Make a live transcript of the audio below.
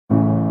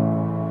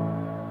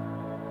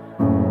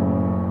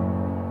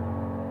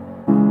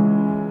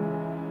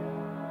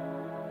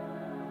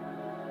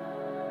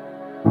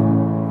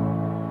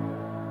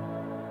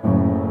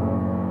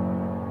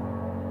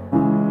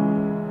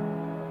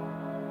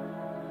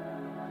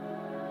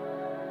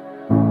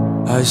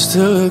I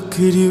still look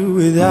at you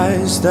with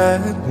eyes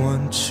that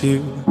want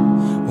you.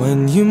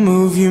 When you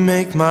move, you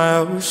make my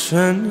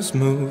oceans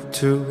move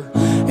too.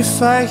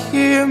 If I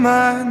hear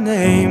my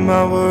name,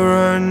 I will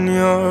run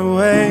your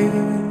way.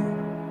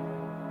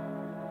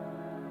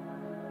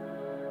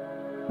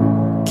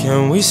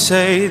 Can we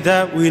say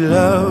that we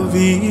love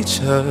each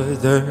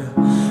other?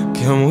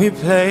 Can we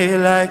play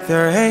like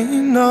there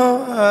ain't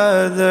no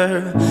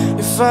other?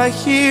 If I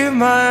hear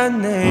my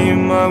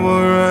name, I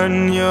will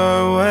run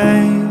your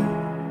way.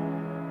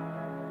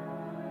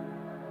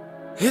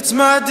 It's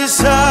my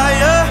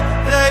desire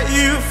that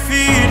you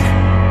feed.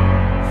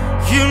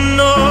 You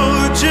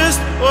know just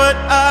what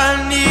I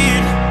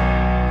need.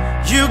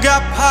 You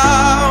got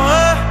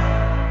power,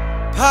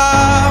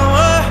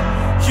 power.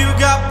 You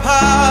got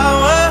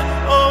power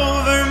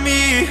over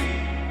me.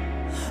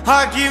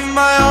 I give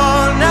my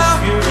all now,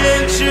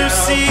 can't you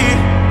see?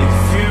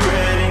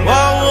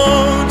 Why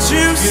won't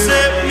you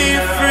set me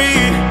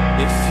free?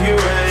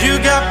 You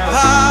got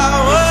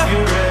power,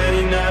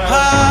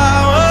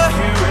 power.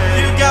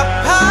 You got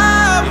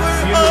power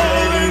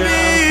over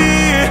me.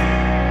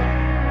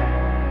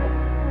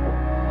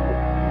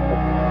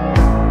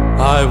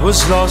 I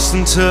was lost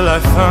until I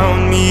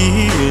found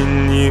me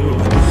in you.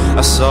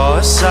 I saw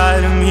a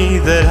side of me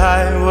that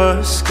I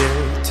was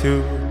scared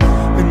to.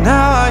 But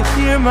now I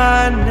hear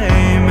my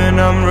name and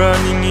I'm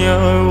running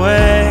your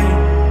way.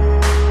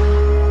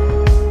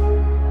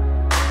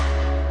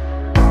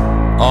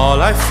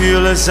 All I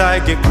feel as I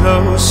get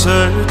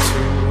closer to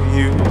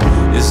you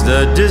is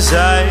the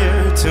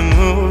desire to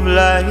move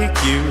like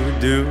you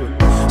do.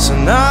 So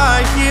now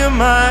I hear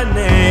my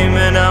name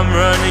and I'm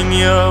running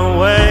your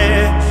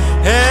way.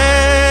 Hey.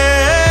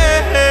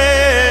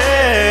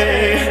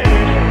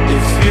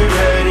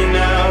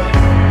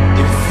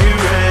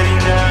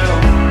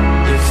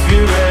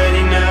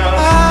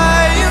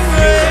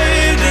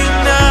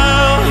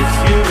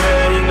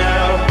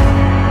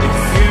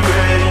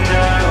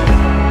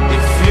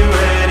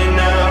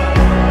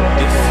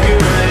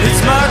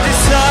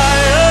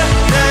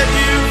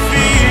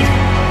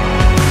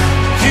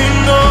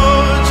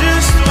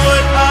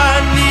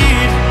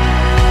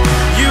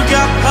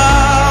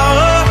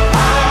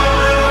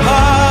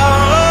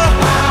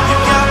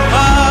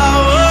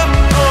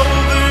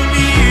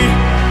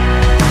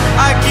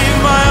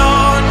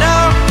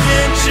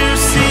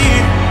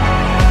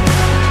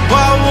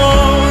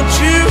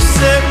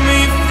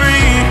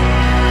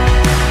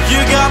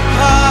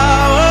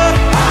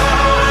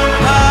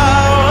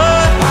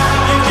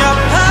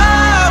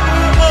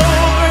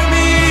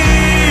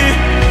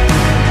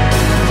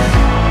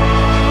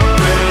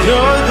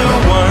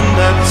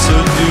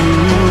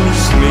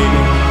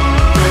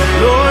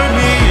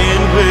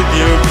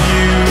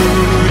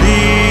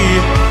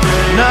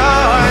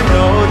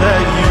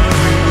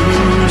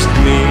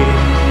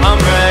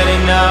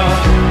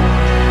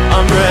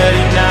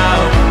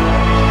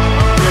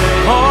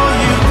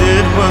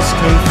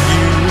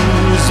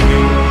 Confuse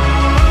me.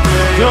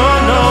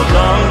 You're no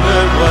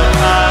longer what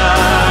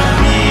I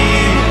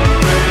need.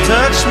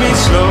 Touch me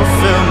slow,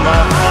 feel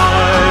my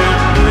heart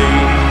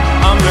bleed.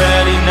 I'm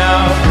ready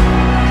now,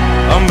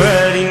 I'm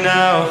ready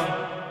now.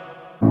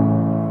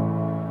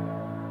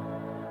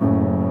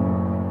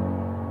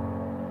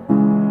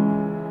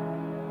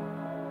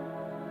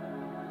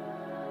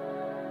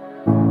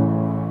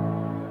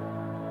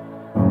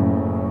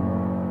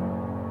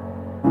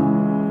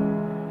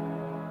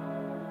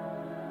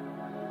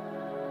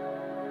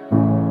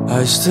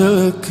 I still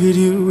look at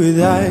you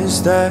with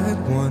eyes that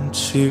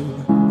want you.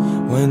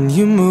 When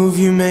you move,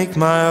 you make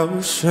my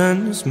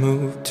oceans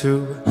move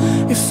too.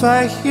 If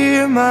I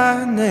hear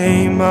my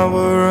name, I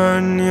will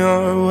run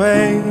your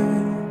way.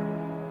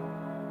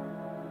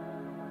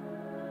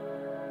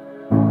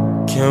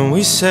 Can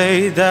we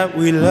say that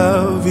we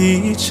love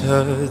each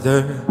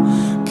other?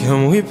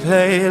 Can we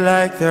play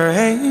like there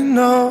ain't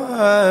no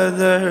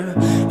other?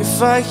 If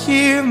I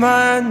hear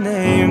my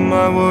name,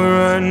 I will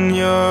run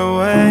your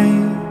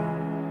way.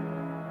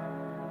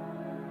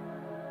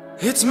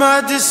 It's my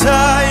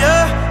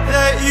desire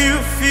that you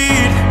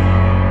feed.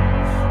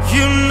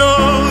 You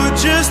know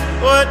just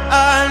what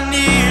I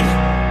need.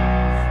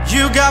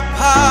 You got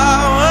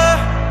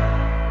power,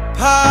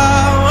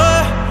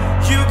 power.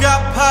 You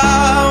got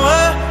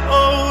power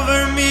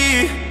over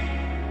me.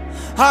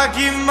 I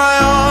give my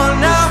all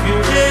now,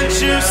 can't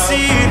you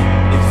see?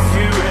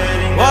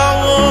 Why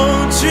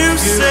won't you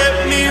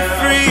set me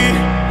free?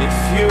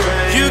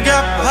 You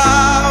got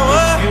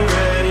power,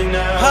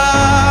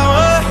 power.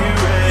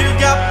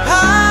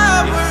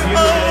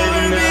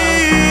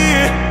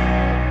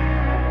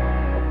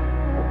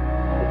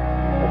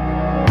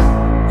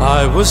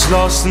 I was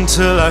lost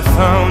until I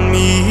found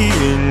me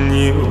in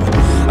you.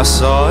 I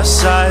saw a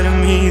side of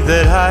me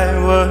that I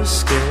was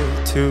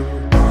scared to.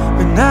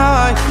 But now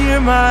I hear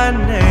my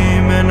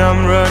name and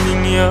I'm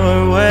running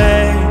your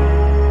way.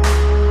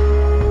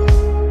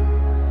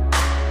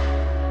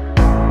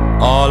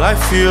 All I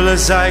feel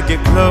as I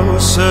get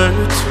closer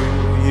to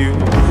you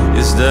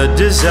is the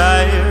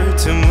desire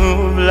to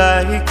move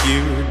like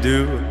you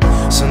do.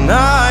 So now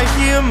I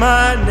hear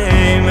my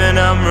name and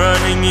I'm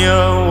running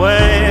your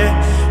way.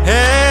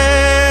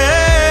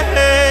 Hey,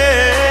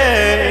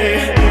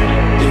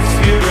 if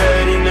you're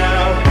ready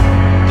now,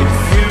 if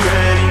you're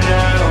ready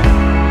now,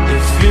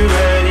 if you're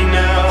ready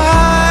now,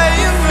 I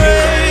am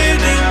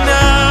ready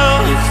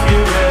now. If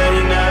you're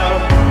ready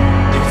now,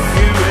 if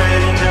you're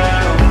ready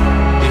now,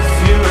 if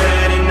you're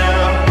ready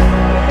now,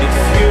 if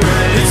you're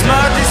ready, it's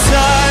my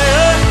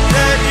desire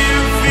that you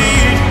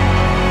feed.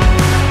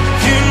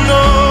 You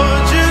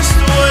know just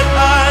what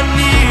I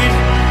need.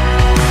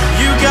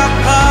 You got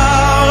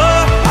power,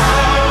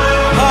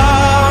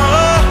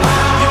 power.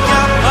 You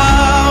got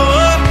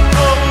power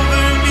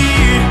over me.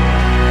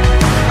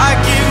 I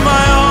give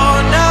my all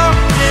now,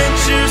 can't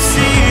you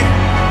see?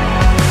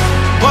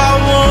 Why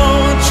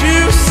won't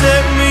you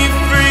set me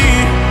free?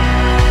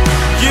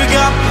 You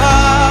got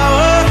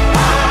power,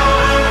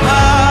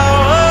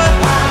 power.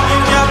 You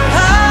got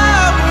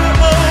power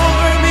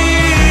over me.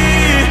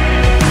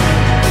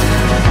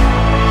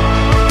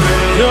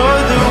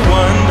 You're the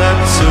one that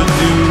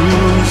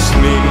seduced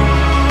me,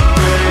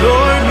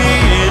 lured me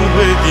in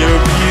with your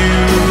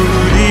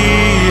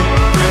beauty.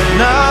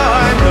 Now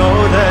I know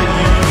that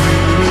you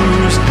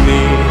used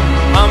me.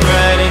 I'm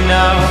ready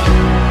now,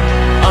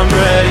 I'm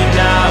ready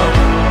now.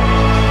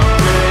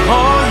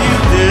 All you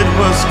did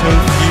was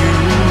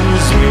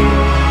confuse me.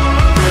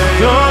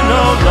 You're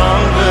no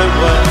longer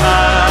what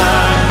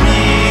I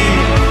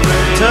need.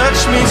 Touch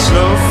me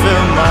slow,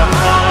 feel my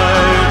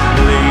heart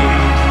bleed.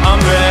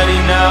 I'm ready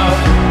now,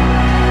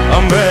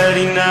 I'm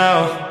ready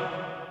now.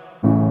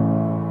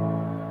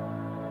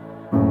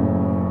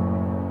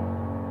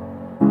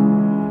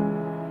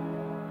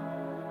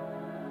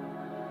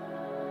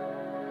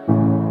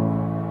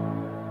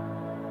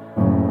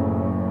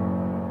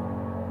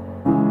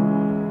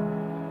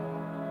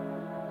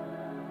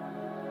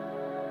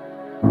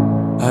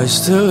 I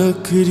still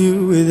look at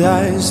you with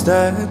eyes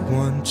that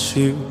want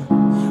you.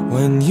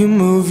 When you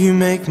move, you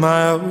make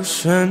my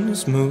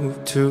oceans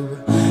move too.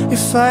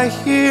 If I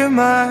hear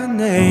my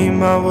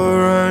name, I will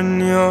run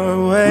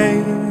your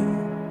way.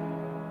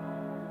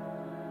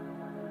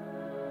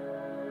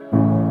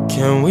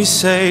 Can we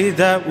say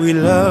that we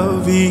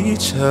love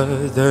each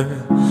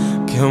other?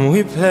 Can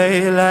we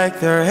play like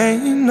there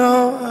ain't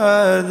no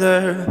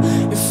other?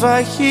 If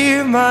I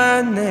hear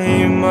my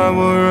name, I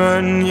will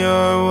run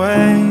your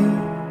way.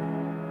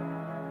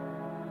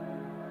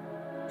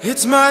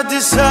 It's my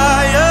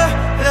desire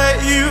that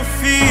you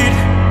feed.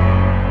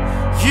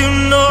 You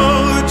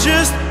know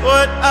just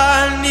what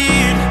I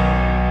need.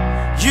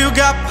 You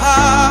got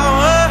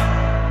power,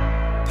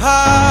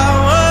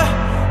 power.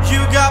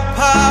 You got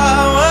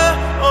power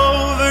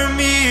over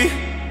me.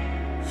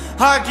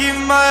 I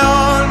give my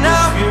all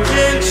now,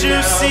 can't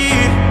you see?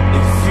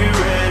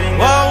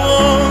 Why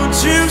won't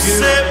you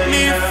set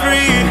me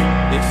free?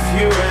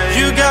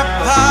 You got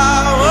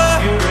power,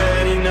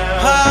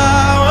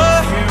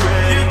 power.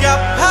 You got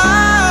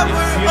power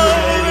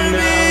over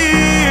me.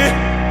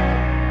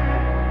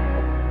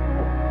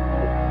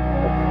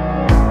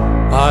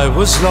 I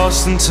was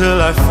lost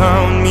until I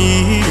found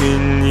me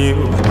in you.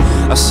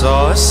 I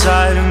saw a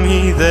side of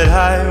me that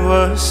I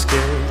was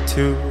scared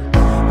to.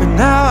 But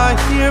now I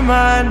hear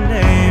my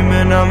name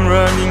and I'm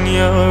running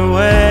your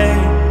way.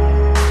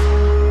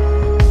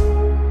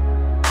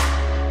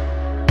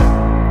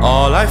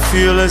 All I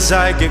feel as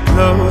I get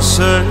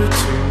closer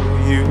to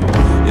you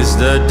is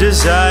the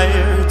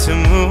desire to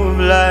move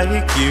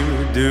like you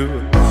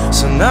do.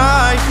 So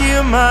now I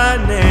hear my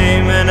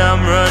name and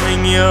I'm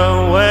running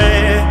your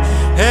way.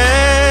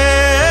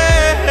 Hey,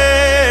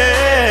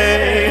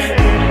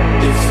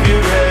 if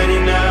you're ready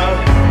now,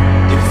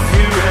 if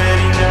you're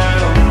ready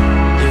now,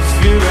 if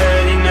you're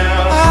ready now,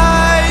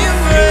 I am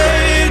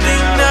ready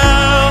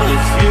now.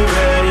 If you're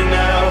ready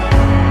now,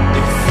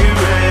 if you're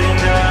ready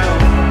now,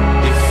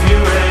 if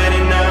you're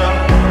ready now,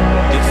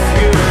 if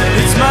you're ready,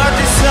 it's my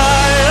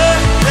desire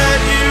that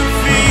you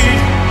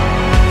feed.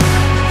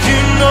 You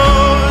know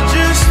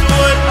just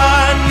what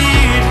I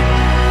need.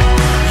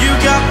 You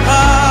got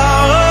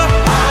power,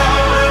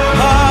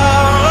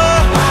 power.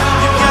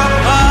 You got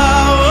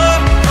power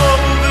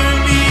over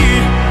me.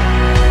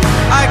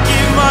 I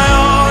give my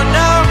all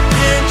now,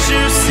 can't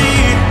you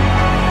see?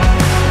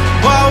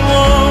 Why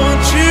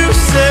won't you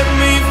set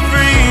me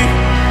free?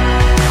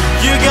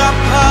 You got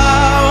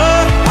power,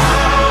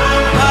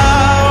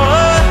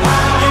 power.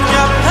 You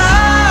got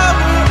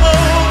power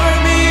over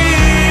me.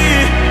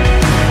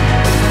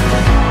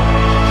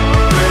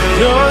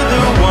 You're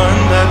the one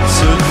that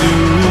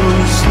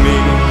seduced me,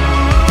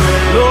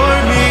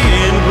 lured me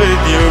in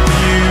with your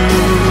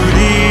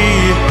beauty.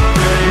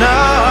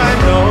 Now I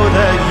know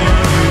that you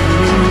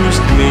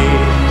used me.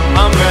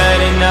 I'm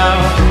ready now,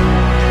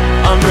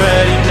 I'm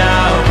ready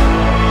now.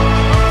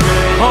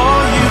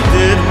 All you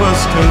did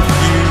was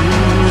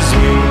confuse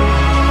me.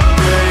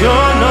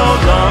 You're no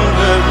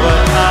longer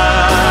what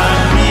I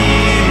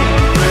need.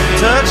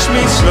 Touch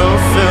me slow,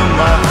 feel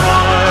my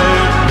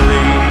heart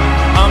bleed.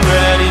 I'm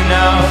ready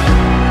now,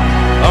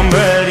 I'm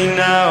ready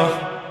now.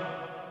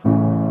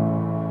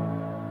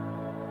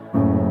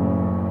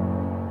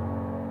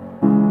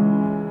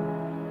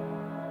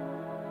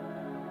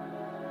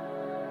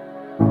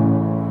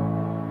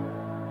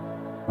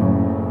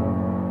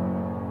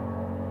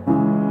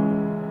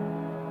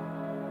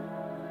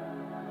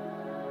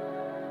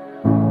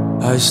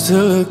 I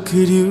still look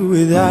at you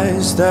with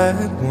eyes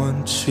that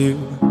want you.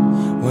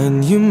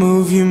 When you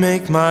move, you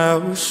make my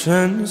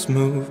oceans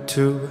move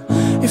too.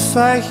 If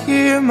I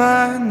hear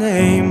my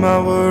name, I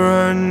will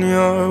run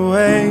your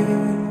way.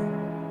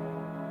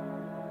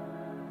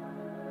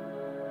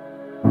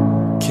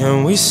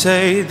 Can we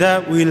say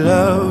that we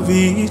love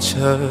each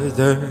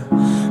other?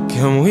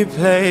 Can we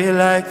play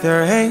like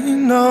there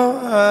ain't no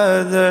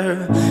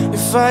other?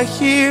 If I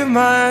hear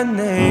my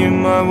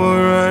name, I will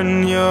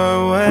run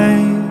your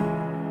way.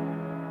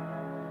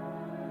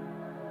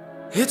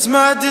 It's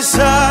my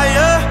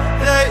desire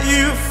that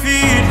you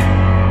feed.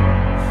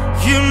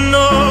 You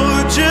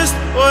know just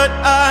what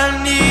I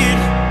need.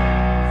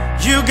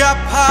 You got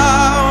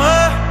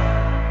power,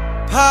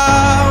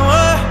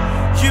 power.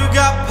 You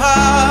got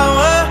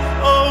power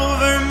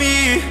over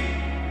me.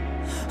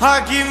 I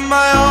give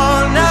my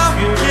all now,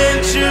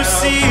 can't you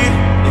see?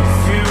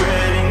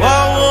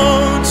 Why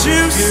won't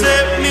you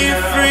set me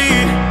free?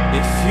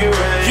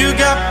 You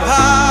got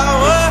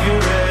power,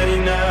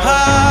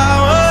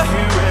 power.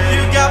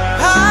 You got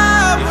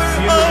power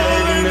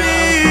over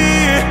me.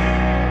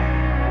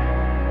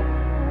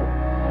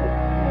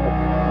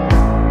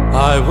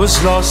 I was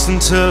lost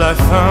until I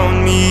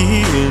found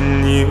me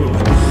in you.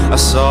 I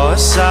saw a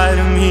side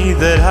of me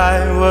that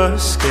I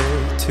was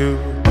scared to.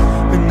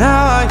 But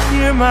now I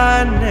hear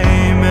my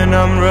name and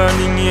I'm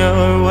running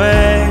your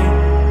way.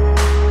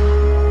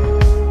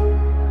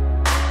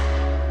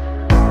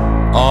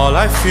 All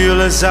I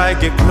feel as I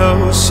get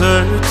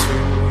closer to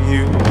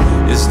you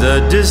is the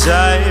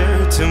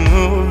desire to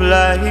move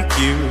like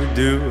you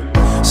do.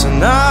 So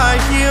now I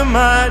hear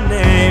my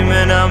name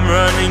and I'm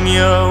running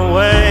your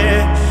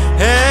way.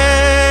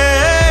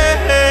 Hey,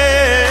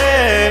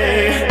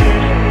 hey.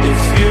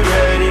 If you're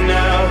ready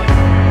now,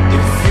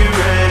 if you're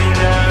ready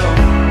now,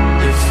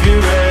 if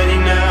you're ready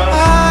now,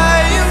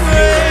 I am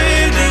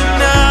ready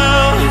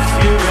now. If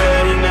you're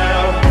ready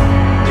now,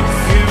 if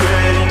you're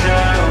ready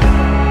now,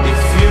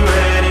 if you're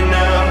ready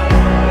now,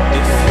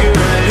 if you're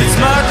ready. It's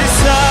my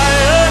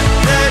desire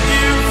that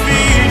you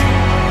feed.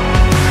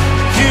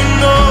 You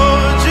know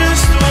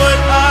just what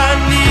I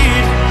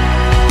need.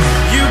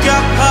 You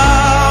got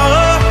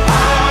power,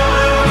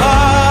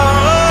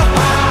 power.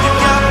 You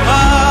got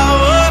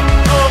power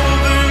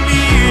over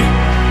me.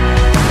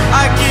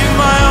 I give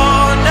my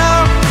all now,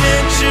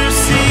 can't you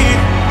see?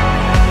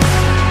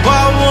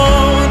 Why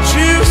won't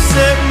you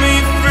set me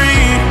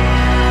free?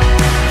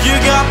 You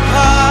got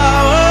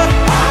power,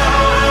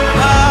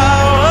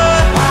 power.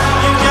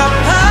 You got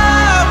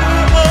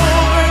power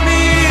over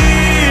me.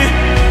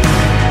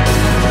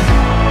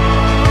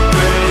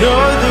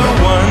 You're the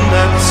one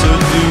that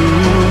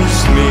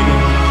seduced me.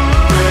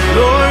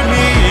 Lure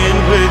me in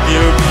with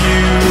your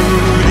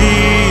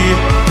beauty.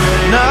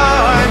 Now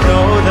I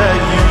know that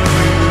you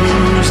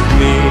used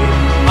me.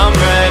 I'm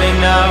ready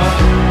now,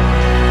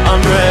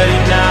 I'm ready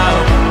now.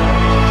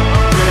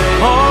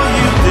 All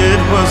you did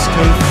was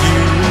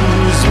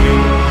confuse me.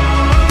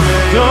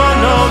 You're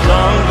no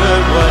longer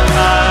what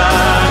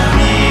I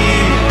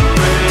need.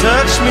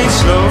 Touch me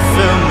slow,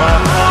 feel my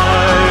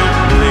heart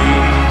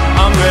bleed.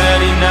 I'm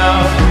ready now,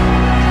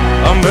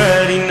 I'm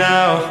ready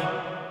now.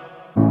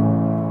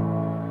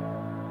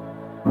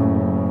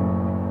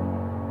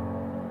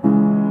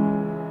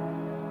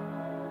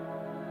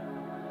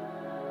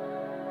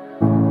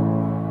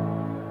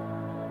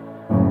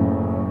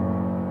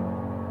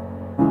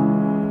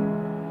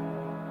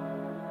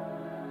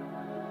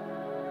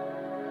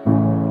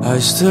 I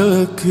still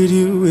look at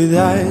you with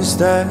eyes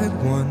that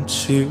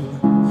want you.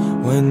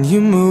 When you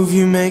move,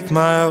 you make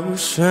my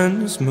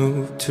oceans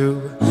move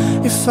too.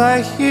 If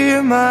I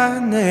hear my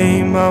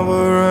name, I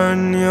will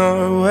run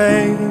your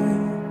way.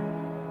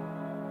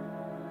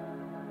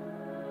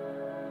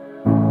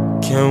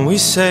 Can we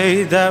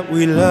say that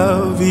we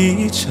love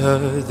each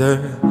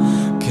other?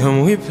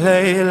 Can we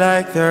play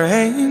like there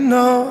ain't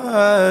no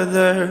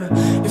other?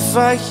 If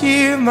I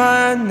hear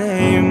my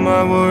name,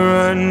 I will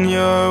run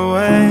your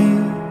way.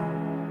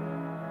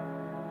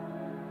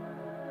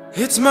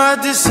 It's my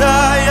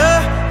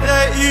desire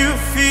that you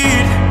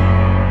feed.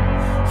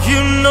 You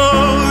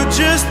know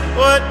just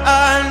what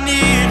I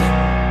need.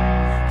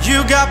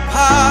 You got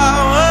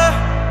power,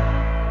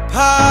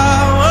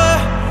 power.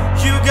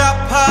 You got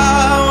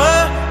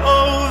power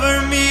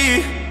over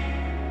me.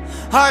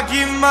 I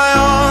give my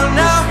all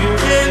now,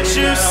 can't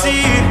you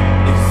see?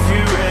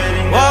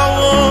 Why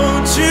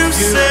won't you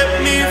set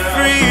me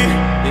free?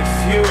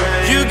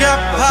 You got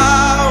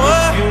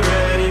power,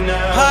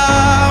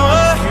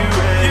 power.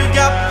 You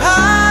got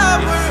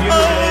power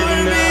over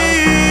me.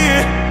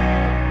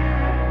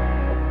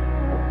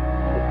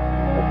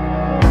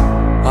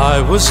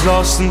 I was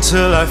lost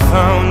until I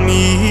found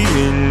me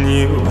in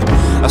you.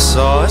 I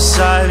saw a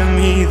side of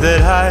me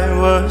that I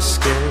was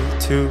scared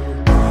to.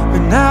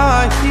 But now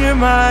I hear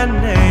my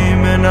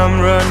name and I'm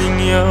running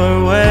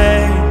your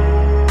way.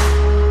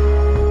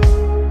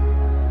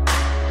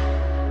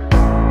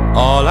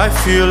 All I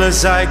feel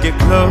as I get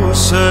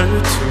closer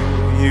to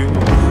you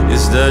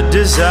is the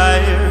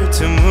desire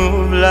to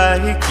move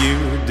like you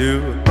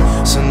do.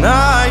 So now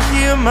I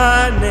hear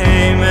my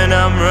name and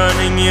I'm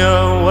running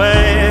your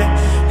way.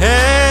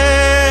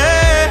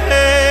 Hey,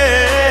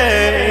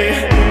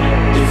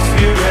 if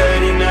you're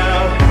ready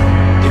now,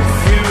 if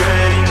you're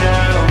ready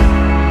now,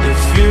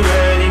 if you're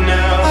ready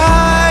now,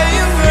 I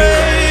am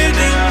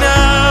ready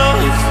now.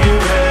 If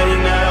you're ready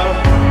now,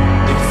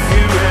 if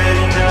you're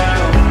ready now,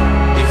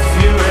 if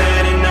you're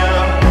ready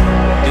now,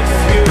 if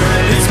you're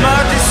ready. It's my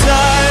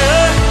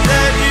desire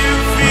that you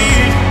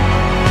feed.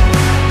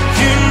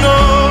 You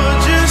know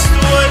just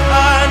what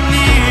I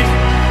need.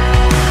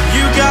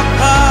 You got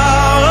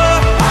power,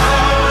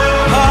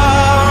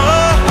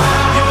 power.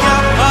 You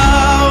got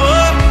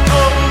power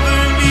over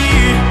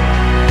me.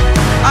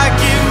 I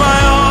give my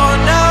all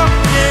now,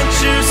 can't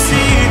you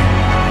see?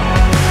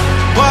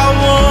 Why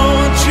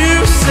won't you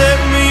set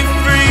me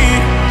free?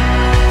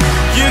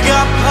 You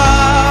got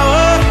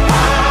power,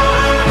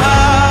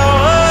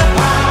 power.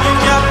 You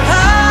got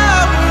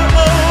power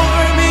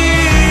over me.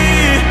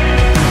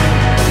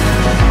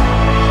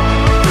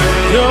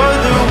 You're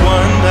the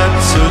one that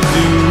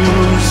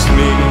seduced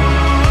me.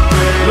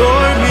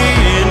 Lure me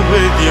in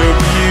with your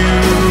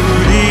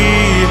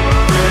beauty.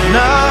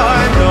 Now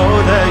I know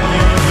that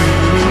you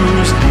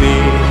used me.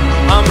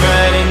 I'm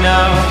ready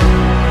now,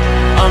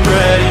 I'm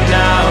ready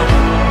now.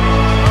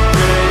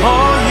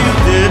 All you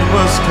did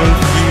was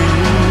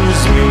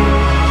confuse me.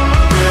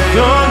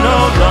 You're no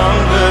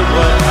longer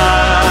what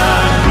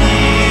I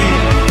need.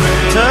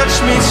 Touch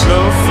me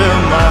slow, feel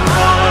my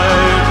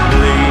heart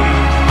bleed.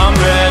 I'm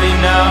ready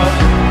now,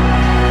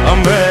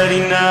 I'm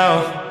ready now.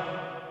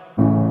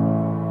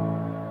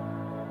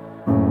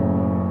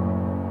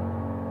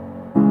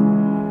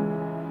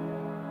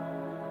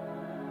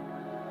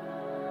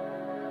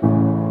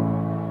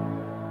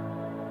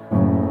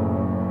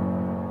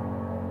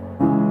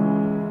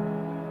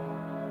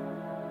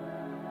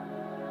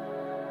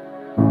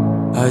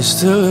 I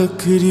still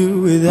look at you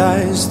with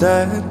eyes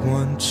that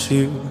want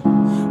you.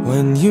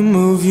 When you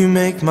move, you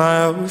make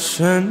my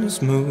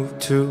oceans move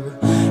too.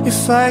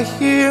 If I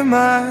hear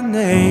my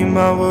name,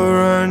 I will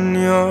run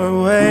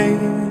your way.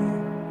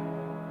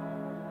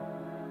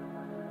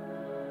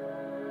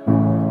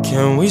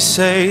 Can we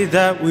say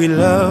that we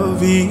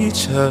love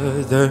each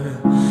other?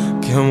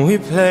 Can we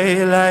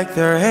play like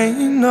there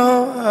ain't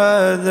no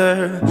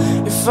other?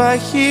 If I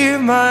hear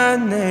my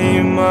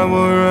name, I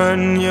will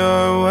run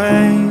your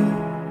way.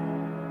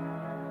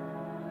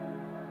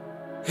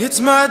 It's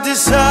my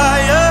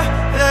desire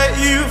that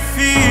you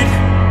feed.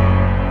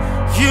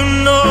 You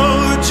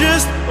know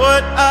just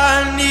what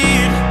I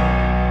need.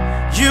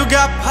 You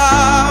got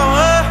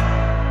power,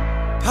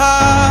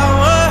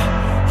 power.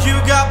 You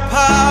got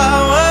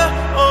power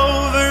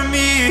over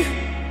me.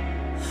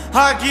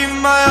 I give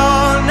my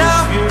all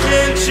now,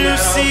 can't you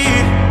see?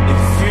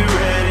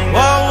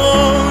 Why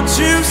won't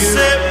you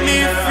set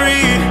me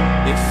free?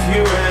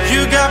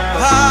 You got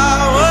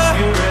power,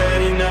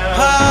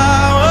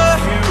 power.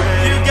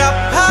 You got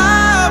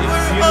power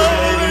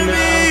over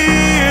me.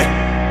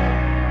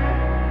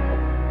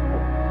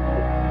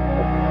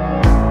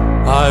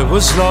 I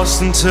was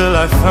lost until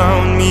I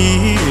found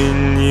me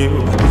in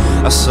you.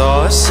 I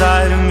saw a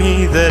side of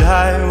me that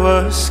I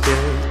was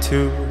scared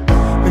to.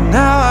 But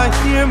now I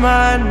hear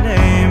my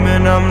name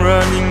and I'm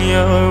running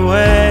your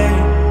way.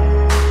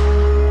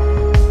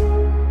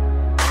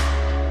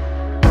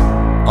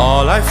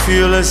 All I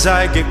feel as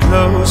I get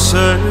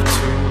closer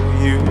to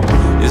you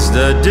is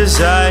the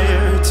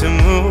desire to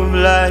move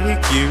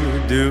like you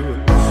do.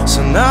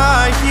 So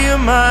now I hear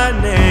my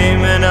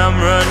name and I'm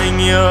running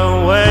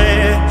your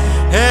way.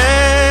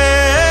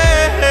 Hey,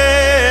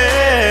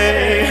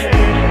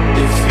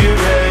 if you're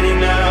ready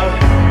now,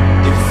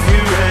 if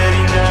you're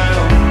ready now,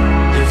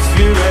 if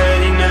you're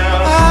ready now,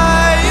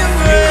 I am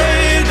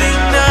ready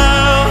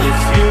now.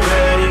 If you're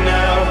ready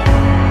now,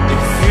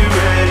 if you're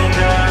ready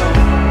now,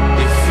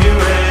 if you're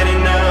ready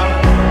now,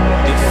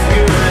 if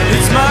you're ready.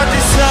 It's my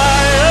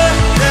desire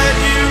that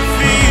you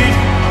feed.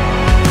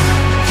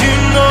 You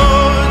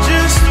know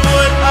just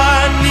what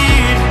I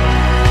need.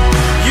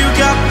 You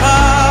got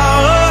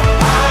power,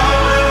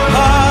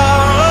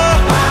 power.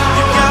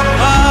 You got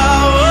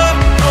power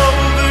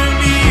over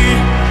me.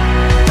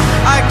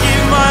 I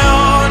give my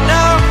all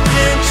now,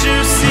 can't you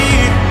see?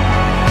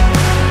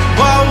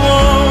 Why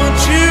won't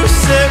you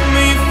set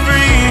me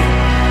free?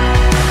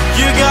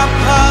 You got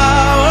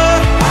power,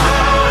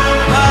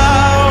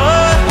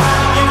 power.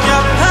 You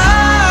got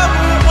power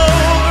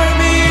over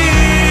me.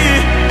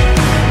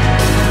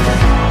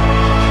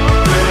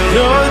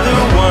 You're the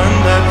one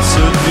that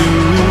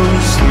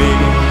seduced me.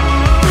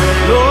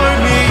 Lure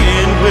me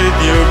in with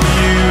your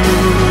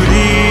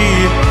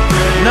beauty.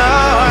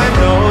 Now I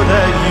know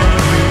that you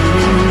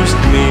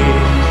used me.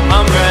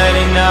 I'm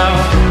ready now,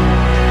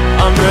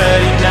 I'm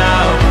ready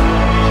now.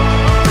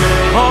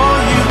 All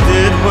you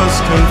did was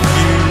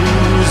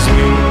confuse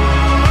me.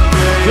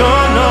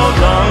 You're no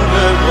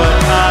longer what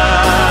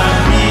I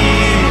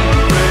need.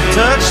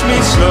 Touch me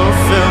slow,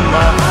 feel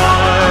my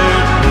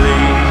heart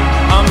bleed.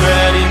 I'm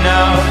ready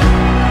now,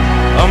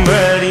 I'm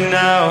ready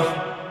now.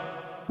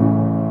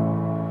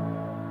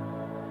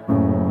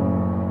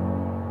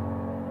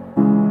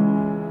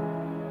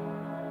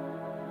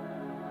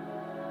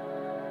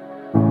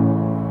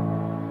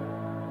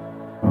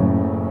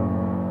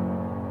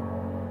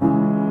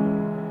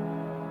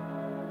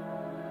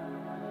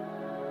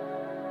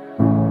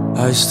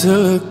 I still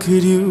look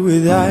at you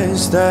with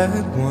eyes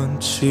that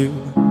want you.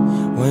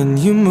 When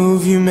you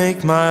move, you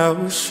make my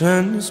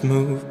oceans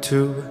move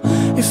too.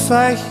 If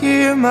I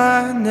hear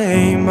my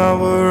name, I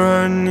will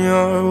run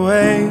your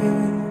way.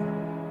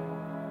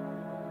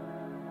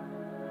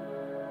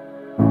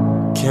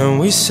 Can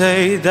we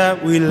say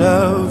that we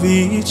love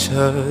each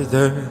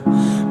other?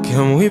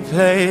 Can we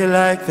play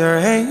like there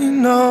ain't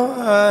no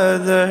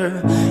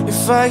other?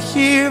 If I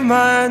hear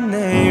my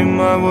name,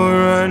 I will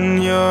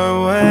run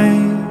your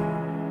way.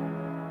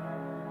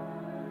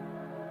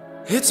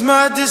 It's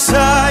my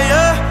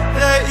desire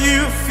that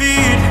you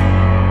feed.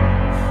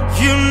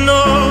 You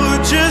know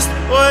just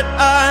what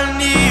I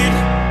need.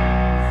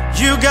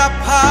 You got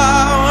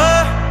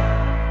power,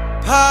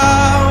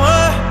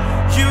 power.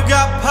 You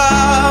got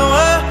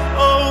power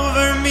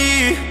over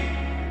me.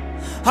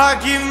 I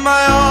give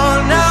my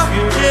all now,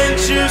 can't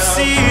you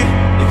see?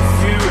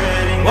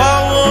 Why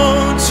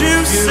won't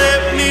you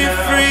set me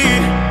free?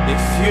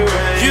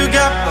 You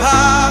got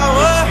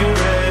power,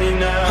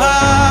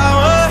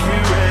 power.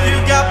 You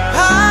got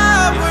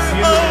power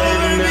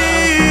over me.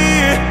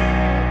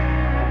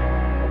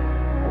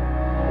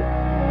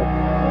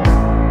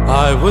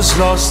 I was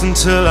lost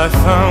until I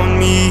found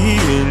me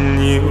in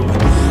you.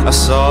 I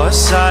saw a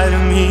side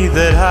of me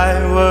that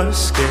I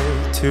was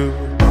scared to.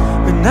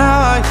 But now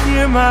I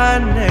hear my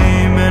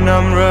name and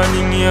I'm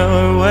running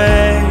your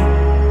way.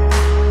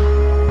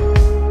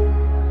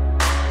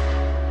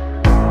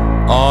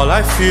 All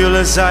I feel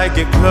as I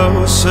get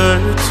closer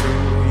to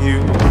you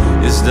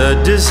is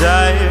the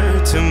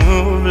desire to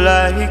move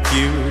like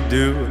you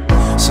do.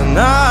 So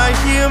now I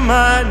hear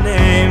my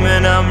name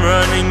and I'm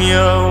running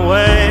your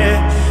way.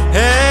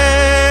 Hey.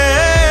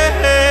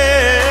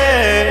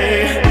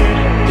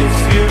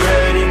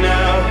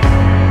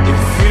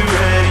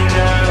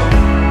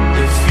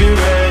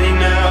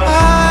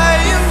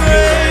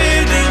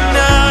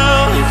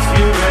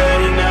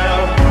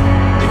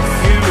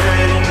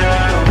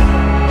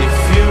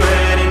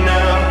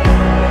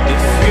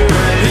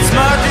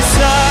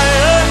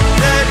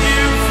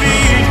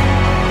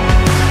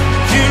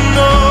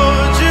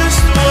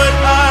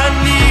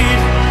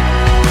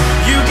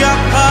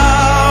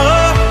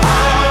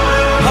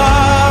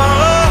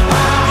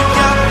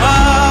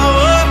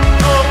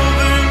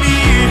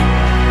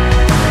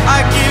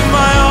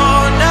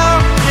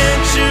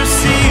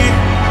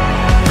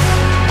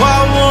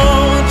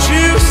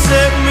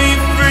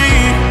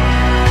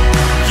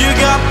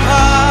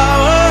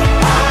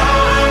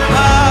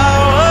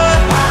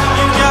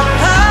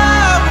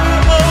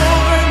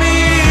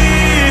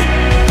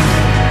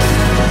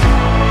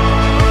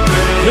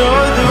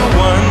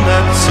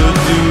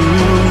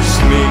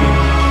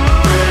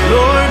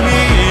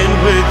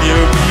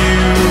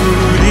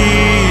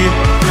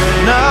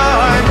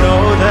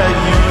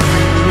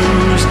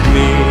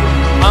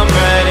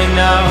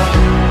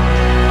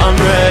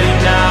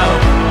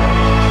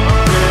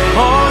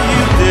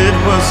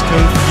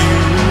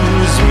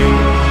 Confuse me.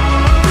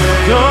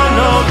 You're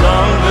no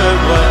longer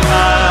what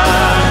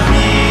I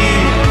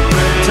need.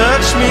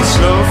 Touch me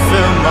slow,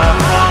 feel my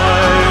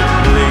heart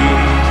bleed.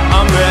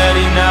 I'm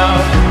ready now,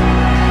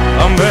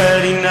 I'm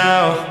ready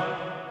now.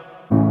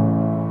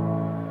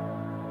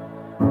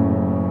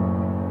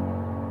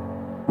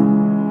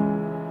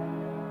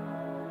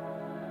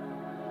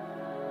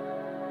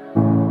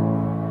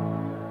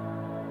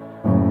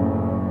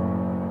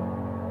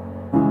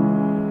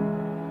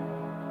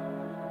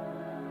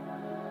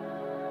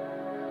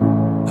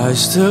 I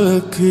still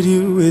look at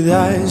you with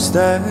eyes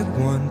that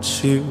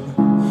want you.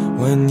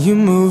 When you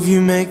move,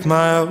 you make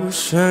my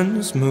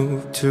oceans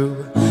move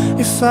too.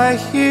 If I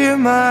hear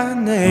my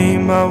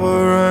name, I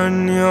will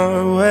run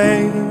your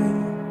way.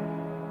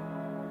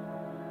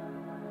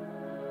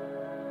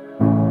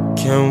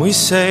 Can we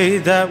say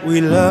that we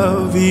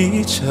love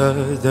each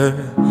other?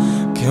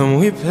 Can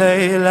we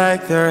play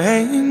like there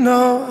ain't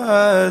no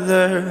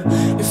other?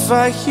 If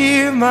I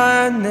hear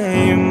my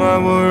name, I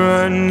will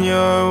run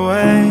your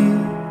way.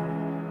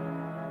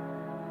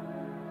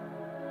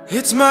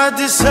 It's my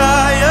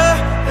desire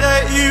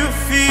that you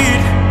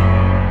feed.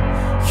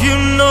 You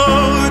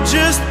know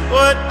just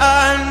what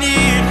I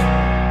need.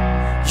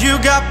 You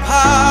got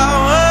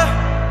power,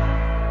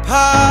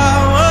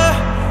 power.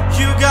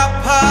 You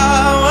got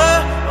power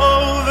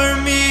over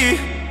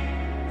me.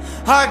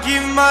 I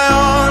give my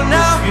all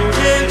now,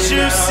 can't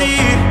you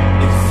see?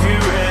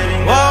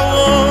 Why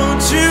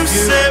won't you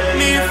set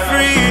me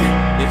free?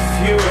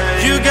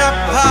 You got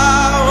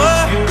power,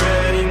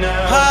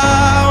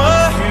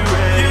 power.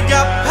 You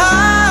got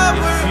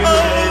power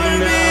over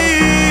me.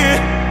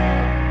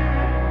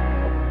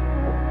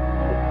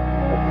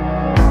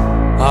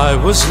 I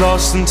was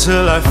lost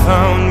until I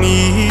found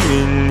me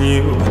in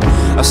you.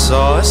 I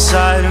saw a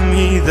side of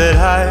me that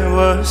I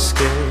was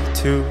scared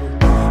to.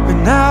 But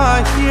now I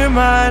hear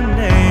my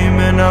name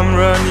and I'm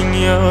running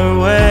your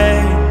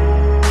way.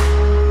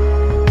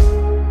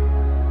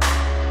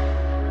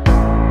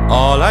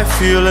 All I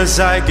feel as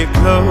I get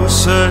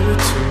closer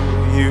to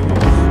you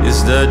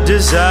is the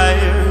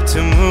desire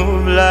to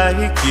move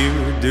like you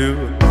do.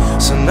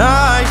 So now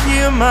I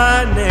hear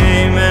my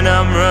name and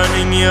I'm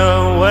running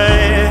your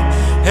way.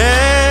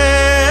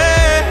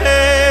 Hey,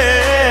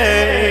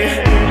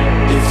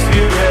 if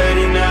you're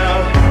ready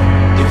now,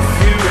 if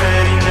you're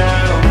ready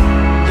now,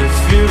 if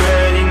you're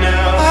ready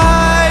now,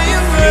 I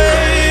am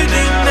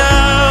ready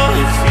now.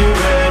 If you're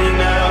ready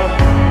now,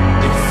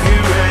 if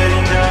you're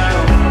ready now,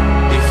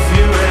 if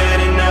you're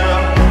ready now,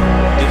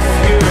 if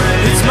you're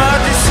ready. It's my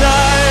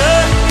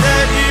desire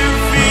that you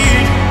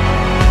feed.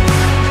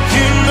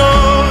 You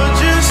know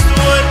just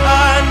what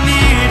I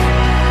need.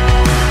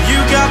 You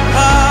got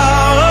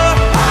power,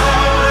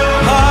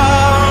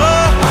 power.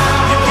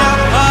 You got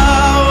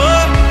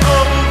power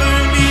over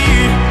me.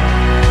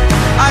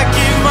 I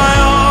give my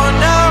all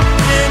now,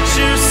 can't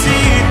you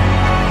see?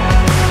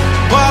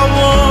 Why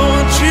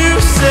won't you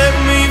set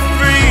me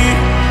free?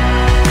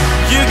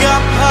 You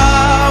got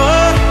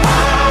power,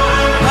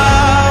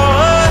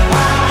 power.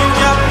 You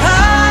got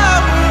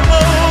power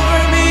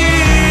over me.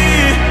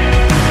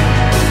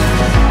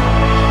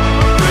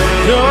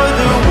 You're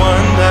the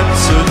one that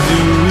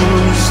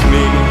seduced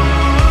me.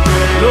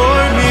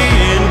 Lure me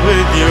in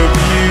with your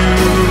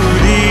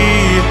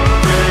beauty.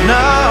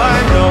 Now I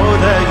know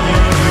that you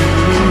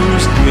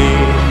used me.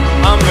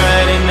 I'm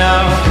ready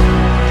now,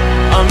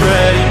 I'm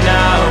ready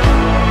now.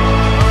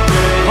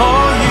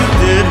 All you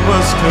did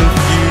was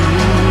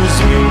confuse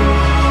me.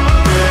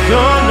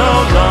 You're no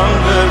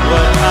longer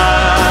what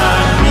I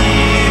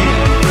need.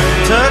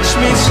 Touch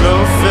me slow,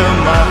 feel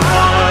my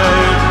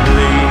heart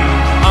bleed.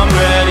 I'm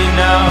ready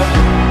now,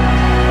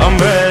 I'm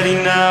ready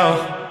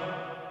now.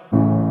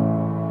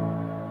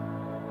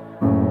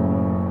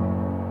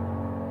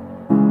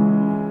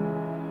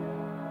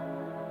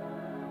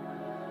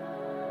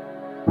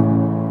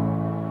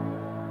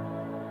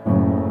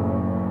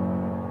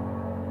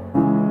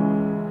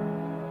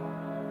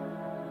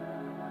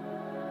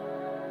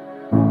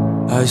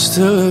 I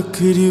still look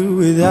at you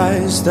with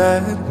eyes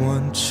that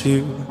want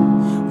you.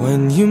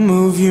 When you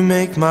move, you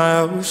make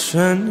my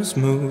oceans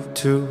move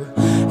too.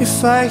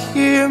 If I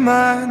hear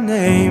my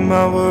name,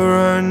 I will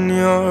run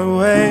your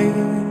way.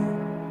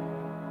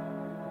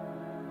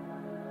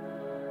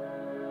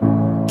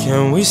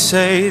 Can we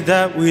say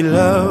that we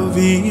love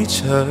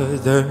each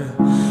other?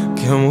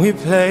 Can we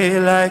play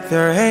like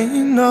there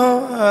ain't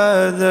no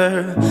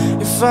other?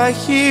 If I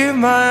hear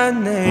my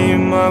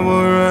name, I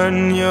will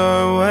run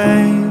your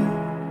way.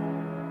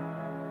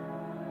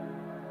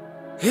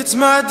 It's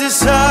my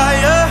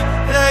desire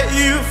that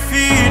you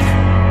feed.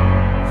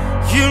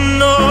 You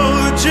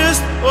know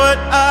just what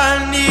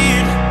I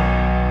need.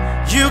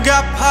 You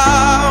got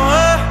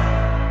power,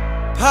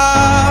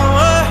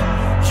 power.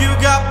 You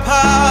got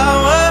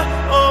power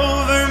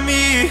over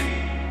me.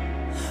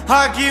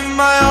 I give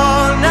my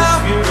all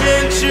now,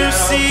 can't you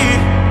see?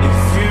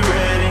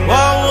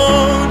 Why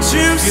won't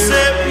you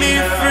set me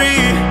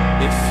free?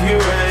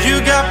 You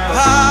got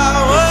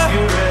power,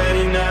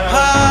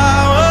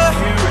 power.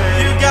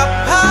 You got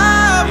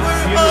power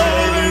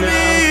over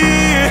me.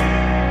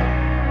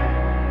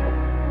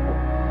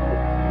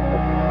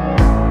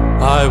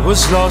 I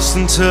was lost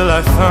until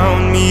I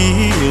found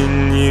me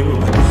in you.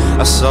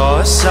 I saw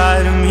a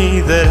side of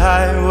me that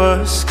I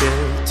was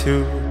scared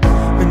too.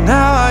 But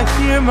now I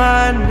hear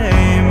my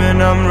name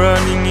and I'm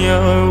running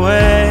your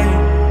way.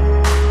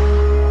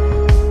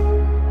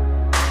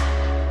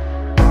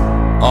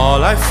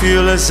 All I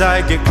feel as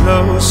I get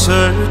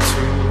closer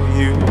to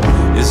you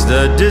is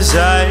the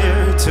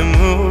desire to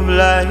move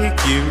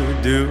like you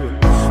do.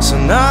 So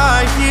now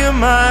I hear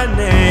my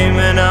name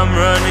and I'm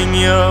running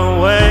your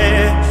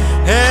way.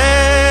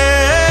 Hey,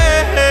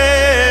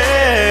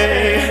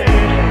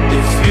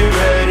 if you're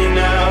ready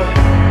now,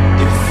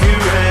 if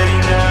you're ready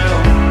now,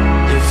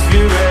 if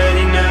you're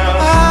ready now,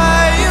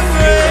 I am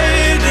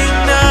ready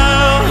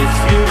now. If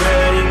you're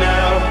ready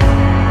now,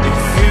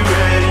 if you're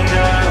ready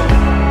now,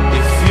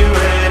 if you're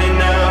ready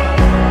now,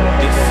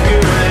 if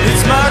you're ready.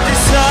 It's my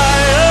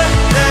desire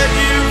that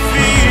you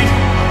feed.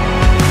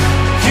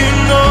 You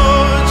know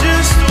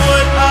just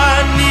what I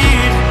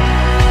need.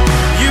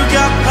 You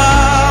got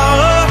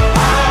power,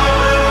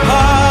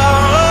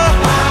 power.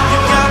 You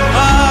got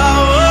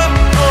power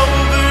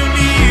over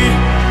me.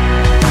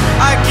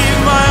 I give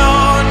my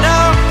all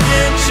now,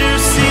 can't you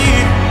see?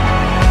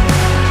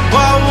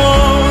 Why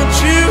won't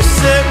you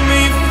set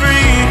me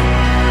free?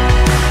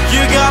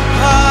 You got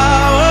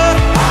power,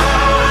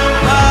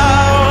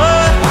 power.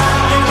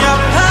 You got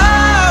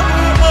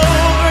power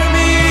over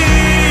me.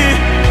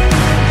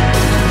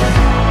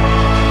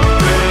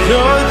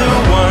 You're the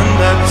one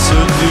that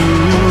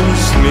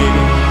seduced me.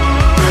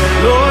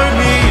 Lure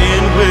me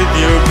in with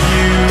your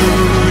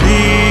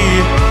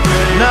beauty.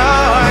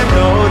 Now I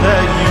know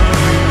that you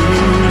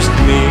used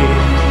me.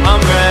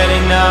 I'm ready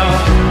now,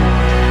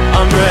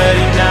 I'm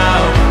ready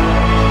now.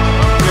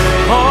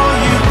 All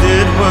you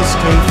did was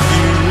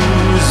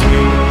confuse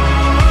me.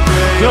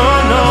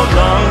 You're no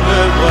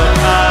longer what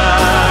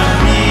I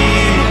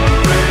need.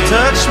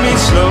 Touch me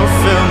slow,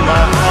 feel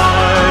my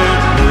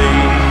heart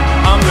bleed.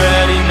 I'm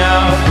ready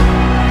now,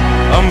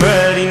 I'm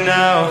ready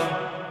now.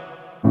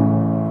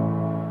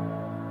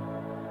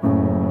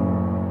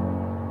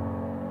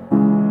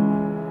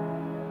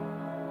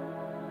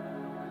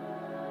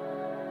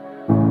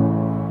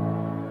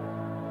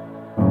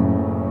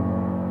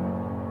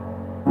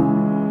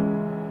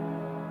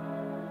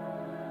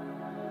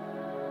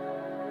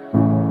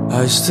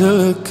 I still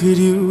look at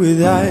you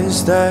with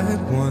eyes that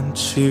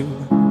want you.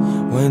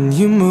 When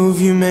you move,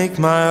 you make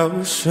my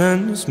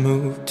oceans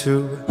move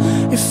too.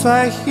 If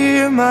I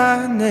hear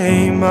my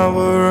name, I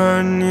will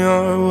run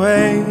your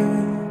way.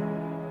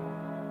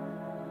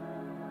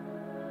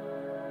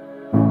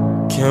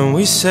 Can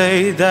we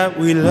say that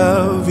we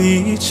love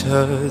each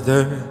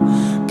other?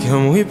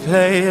 Can we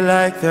play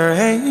like there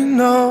ain't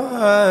no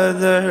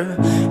other?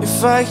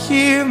 If I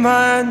hear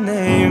my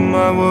name,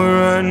 I will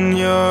run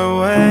your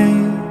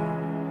way.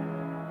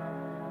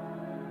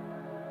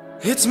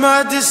 It's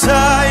my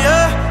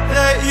desire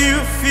that you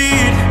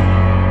feed.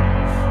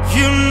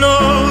 You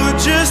know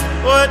just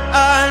what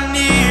I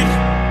need.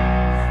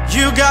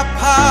 You got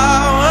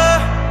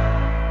power,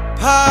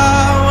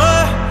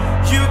 power.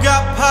 You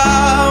got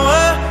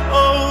power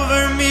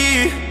over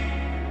me.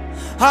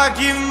 I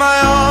give my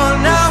all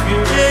now,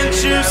 can't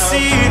you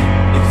see?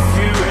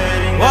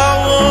 Why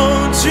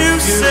won't you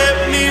set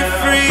me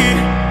free?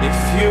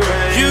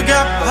 You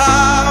got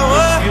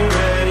power,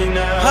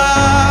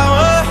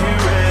 power.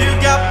 You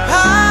got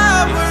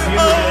power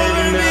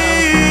over me.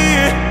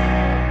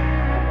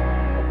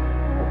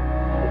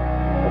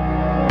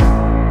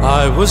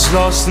 I was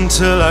lost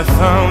until I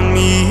found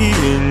me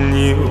in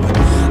you.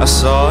 I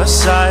saw a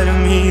side of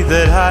me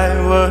that I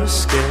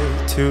was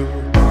scared to.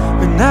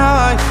 But now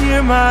I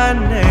hear my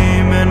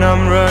name and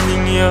I'm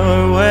running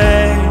your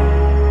way.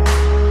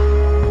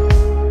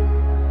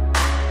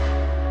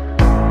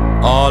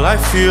 All I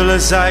feel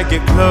as I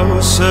get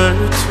closer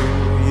to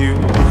you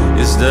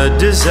is the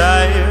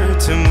desire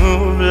to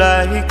move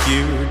like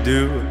you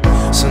do.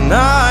 So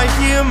now I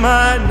hear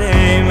my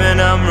name and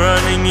I'm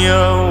running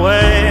your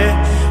way.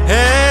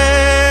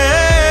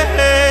 Hey,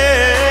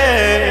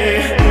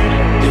 hey.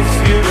 If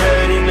you're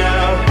ready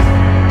now,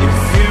 if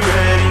you're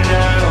ready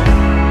now,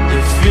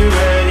 if you're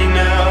ready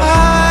now,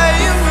 I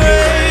am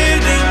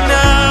ready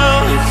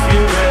now. If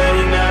you're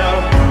ready now,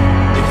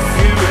 if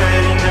you're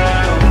ready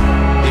now,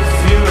 if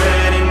you're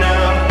ready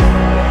now,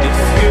 if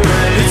you're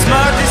ready. It's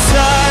my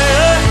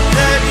desire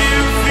that you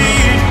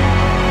feed.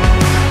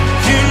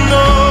 You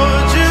know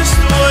just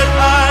what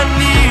I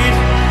need.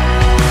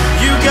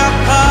 You got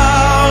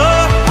power,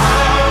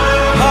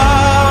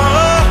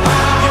 power.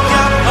 You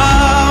got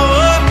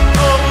power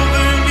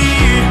over me.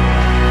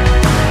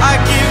 I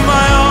give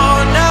my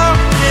all now,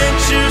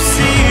 can't you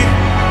see?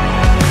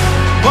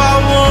 Why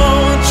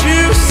won't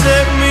you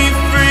set me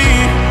free?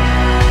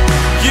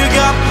 You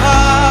got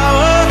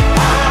power,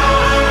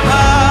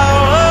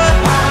 power.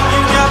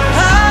 You got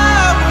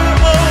power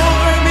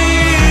over me.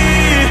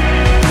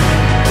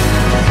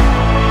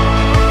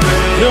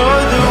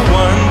 You're the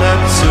one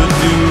that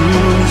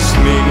seduced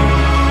me.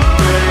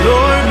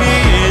 Lure me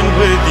in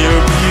with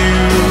your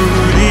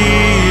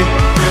beauty.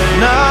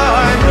 Now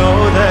I know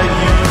that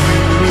you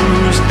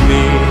used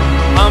me.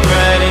 I'm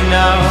ready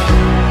now,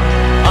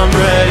 I'm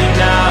ready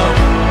now.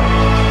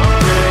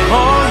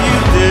 All you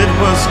did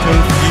was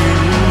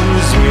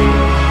confuse me.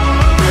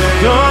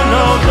 You're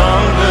no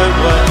longer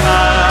what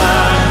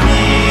I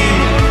need.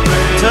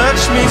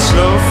 Touch me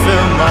slow,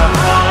 feel my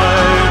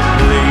heart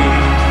bleed.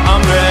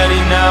 I'm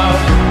ready now,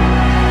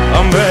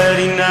 I'm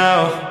ready now.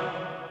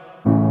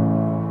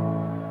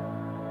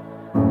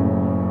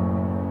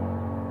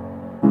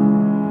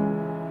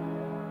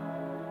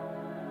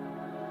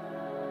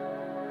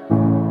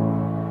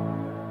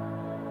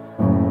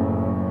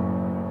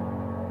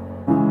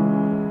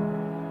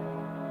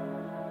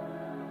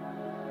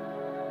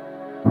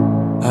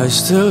 I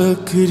still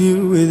look at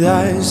you with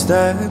eyes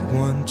that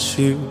want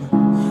you.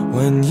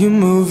 When you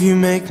move, you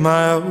make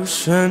my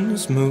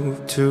oceans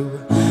move too.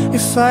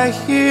 If I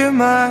hear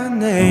my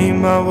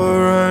name, I will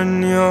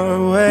run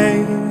your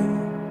way.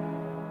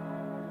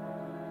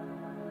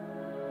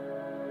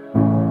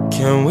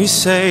 Can we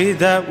say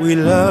that we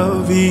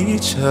love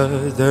each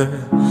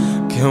other?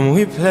 Can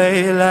we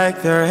play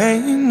like there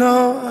ain't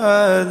no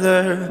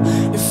other?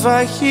 If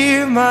I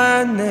hear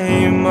my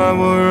name, I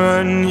will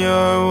run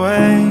your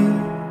way.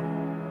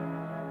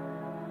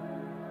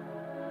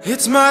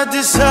 It's my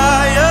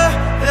desire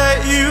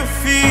that you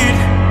feed.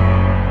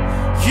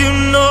 You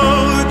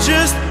know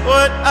just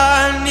what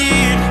I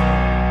need.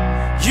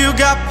 You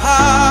got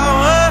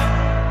power,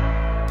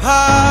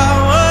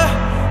 power.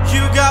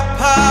 You got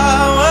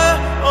power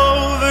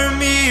over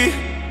me.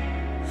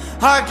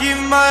 I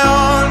give my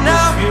all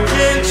now,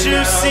 can't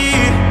you see?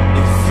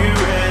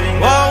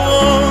 Why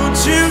won't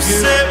you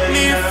set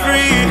me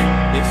free?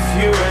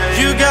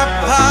 You got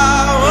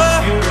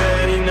power,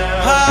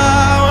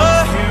 power.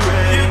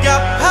 You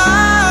got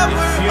power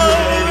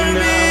over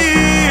me.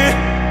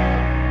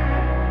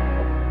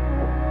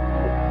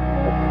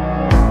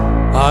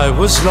 I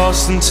was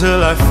lost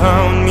until I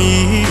found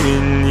me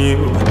in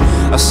you.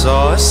 I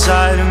saw a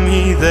side of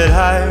me that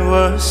I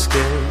was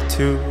scared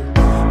to.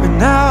 But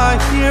now I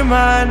hear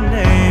my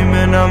name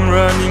and I'm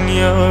running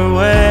your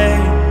way.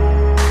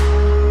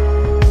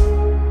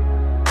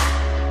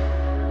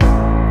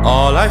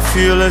 All I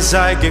feel as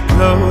I get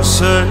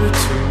closer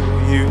to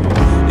you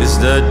is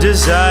the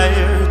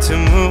desire to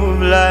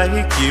move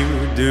like you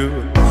do.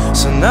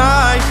 So now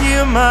I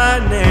hear my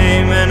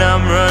name and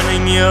I'm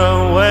running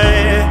your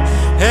way.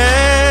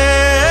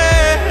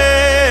 Hey,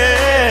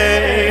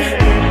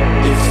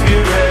 if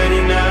you're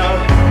ready now,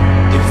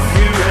 if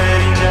you're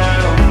ready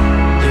now,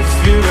 if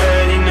you're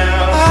ready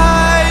now,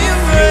 I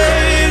am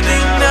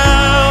ready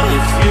now.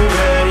 If you're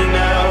ready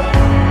now,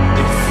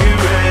 if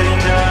you're ready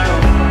now,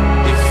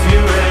 if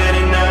you're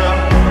ready now,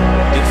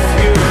 if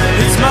you're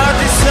ready. It's my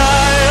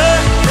desire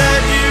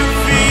that you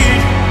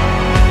feed.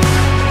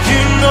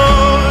 You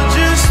know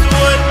just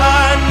what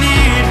I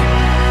need.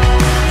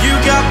 You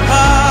got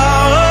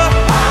power,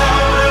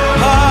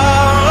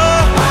 power.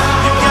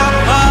 You got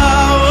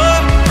power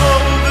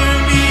over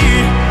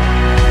me.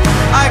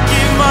 I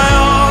give my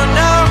all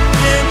now,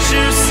 can't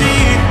you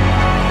see?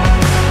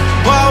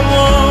 Why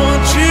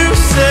won't you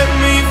set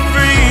me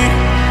free?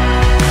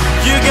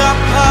 You got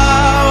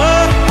power,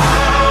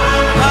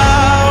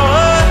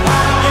 power.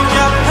 You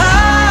got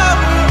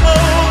power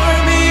over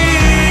me.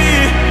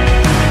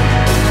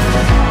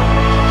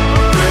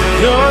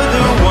 You're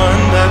the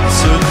one that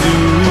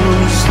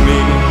seduced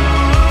me.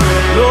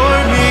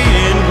 Lure me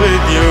in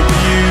with your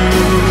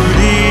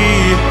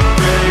beauty.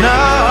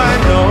 Now I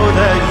know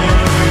that you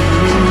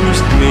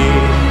used me.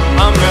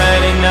 I'm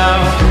ready now,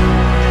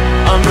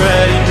 I'm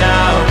ready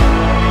now.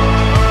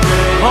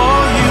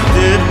 All you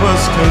did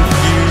was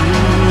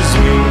confuse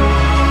me.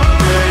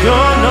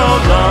 You're no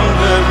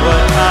longer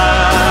what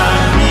I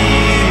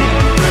need.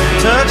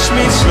 Touch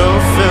me slow,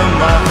 feel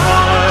my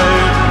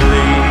heart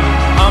bleed.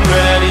 I'm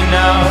ready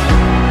now,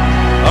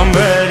 I'm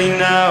ready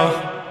now.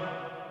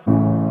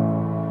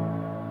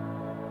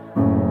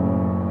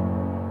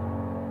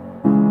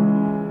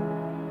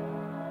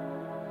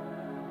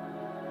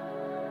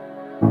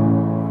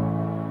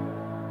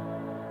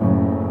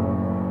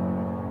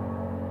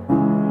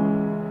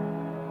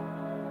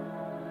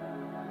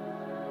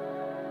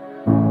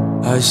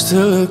 I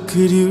still look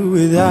at you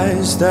with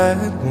eyes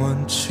that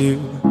want you.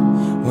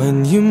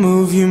 When you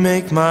move, you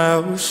make my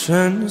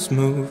oceans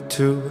move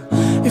too.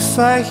 If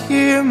I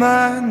hear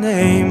my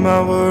name, I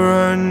will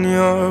run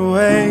your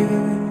way.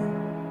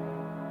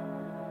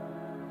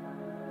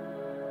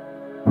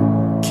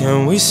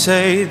 Can we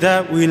say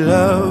that we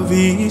love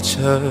each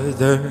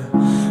other?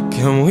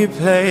 Can we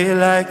play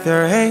like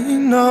there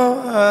ain't no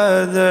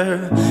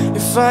other?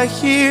 If I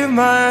hear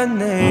my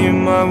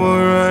name, I will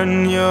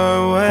run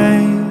your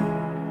way.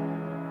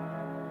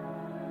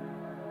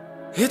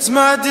 It's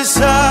my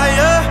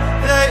desire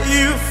that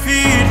you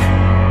feed.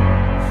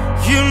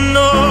 You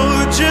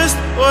know just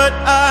what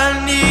I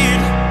need.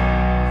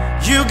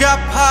 You got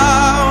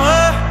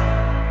power,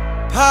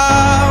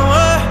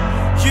 power.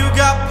 You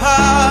got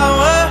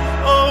power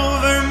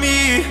over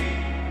me.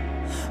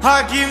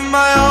 I give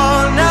my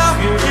all now,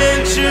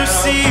 can't you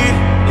see?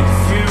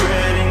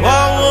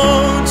 Why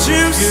won't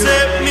you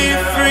set me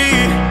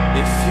free?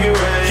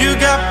 You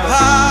got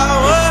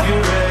power,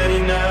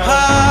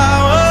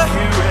 power.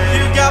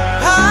 You got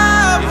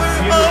power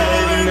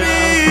over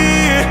me.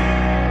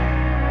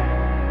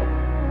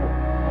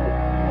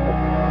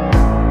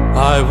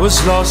 I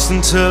was lost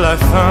until I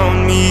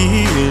found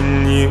me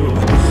in you.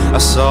 I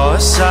saw a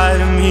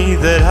side of me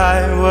that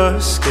I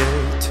was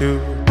scared to.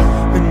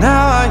 But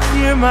now I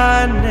hear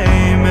my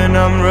name and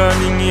I'm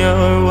running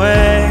your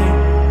way.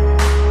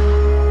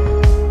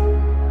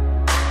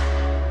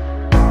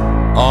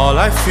 All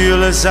I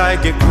feel as I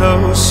get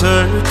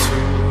closer to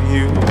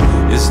you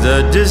is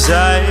the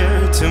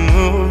desire to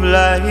move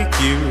like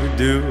you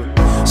do.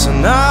 So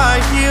now I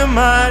hear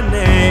my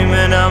name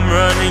and I'm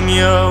running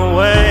your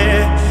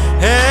way.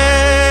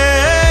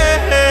 Hey,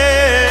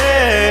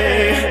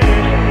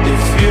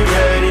 if you're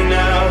ready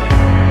now,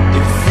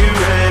 if you're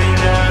ready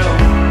now,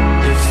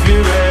 if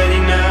you're ready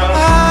now,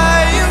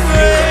 I am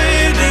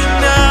ready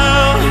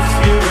now. If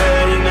you're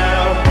ready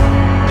now,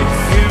 if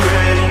you're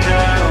ready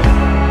now,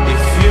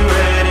 if you're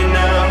ready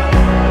now,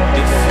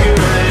 if you're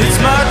ready. It's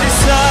my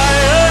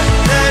desire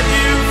that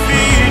you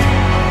feed.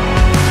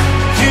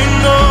 You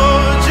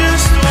know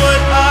just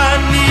what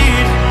I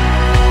need.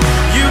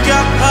 You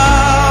got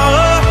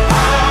power,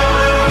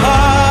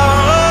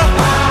 power.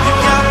 You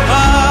got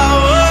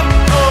power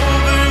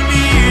over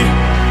me.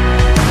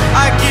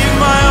 I give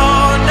my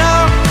all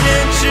now,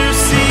 can't you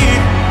see?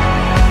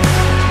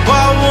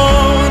 Why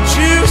won't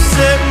you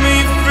set me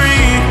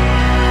free?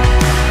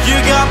 You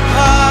got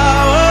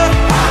power,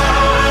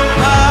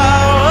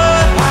 power.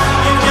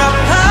 You got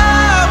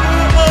power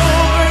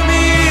over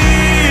me.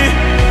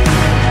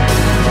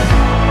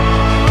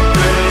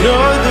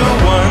 You're the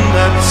one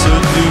that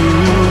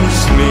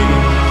seduced me.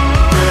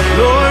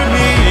 Lure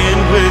me in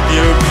with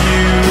your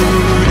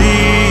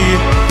beauty.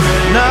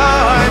 Now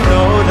I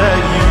know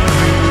that you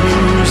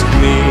used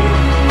me.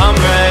 I'm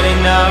ready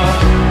now,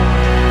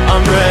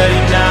 I'm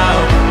ready now.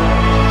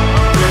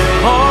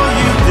 All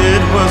you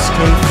did was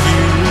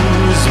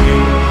confuse me.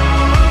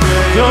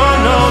 You're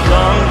no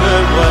longer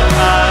what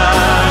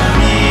I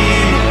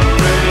need.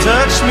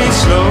 Touch me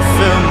slow,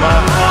 feel my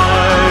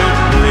heart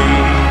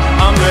bleed.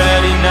 I'm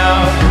ready now,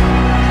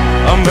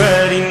 I'm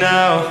ready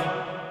now.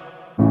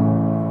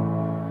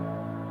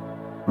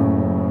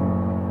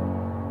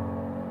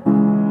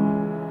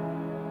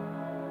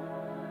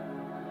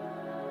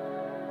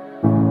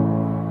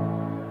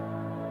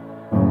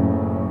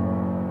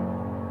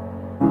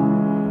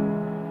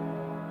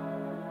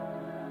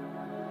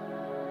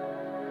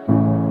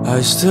 I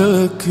still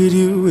look at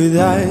you with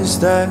eyes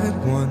that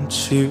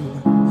want you.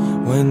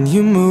 When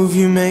you move,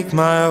 you make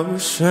my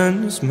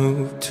oceans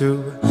move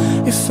too.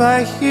 If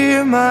I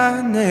hear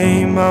my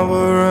name, I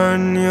will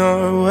run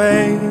your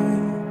way.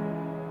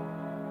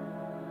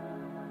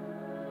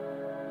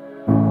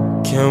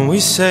 Can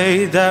we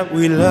say that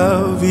we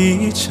love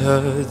each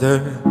other?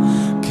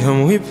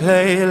 Can we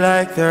play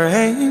like there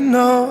ain't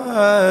no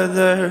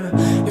other?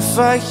 If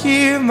I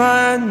hear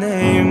my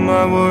name,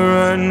 I will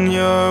run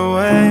your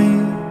way.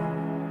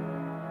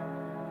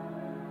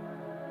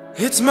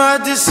 It's my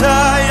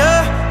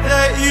desire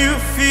that you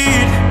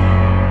feed.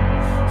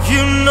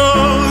 You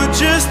know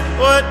just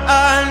what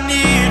I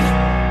need.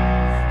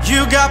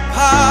 You got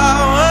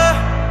power,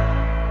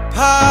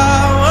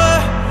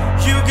 power.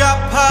 You got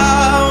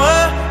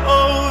power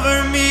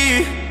over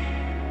me.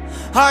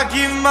 I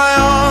give my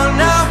all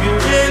now,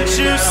 can't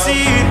you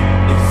see?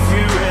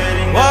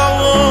 Why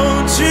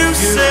won't you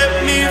set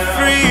me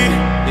free?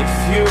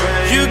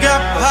 You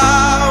got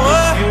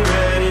power,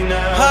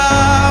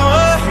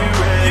 power.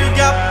 You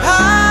got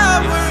power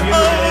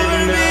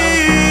over me.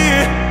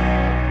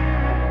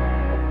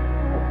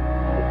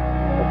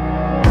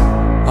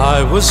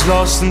 I was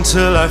lost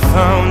until I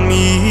found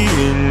me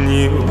in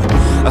you.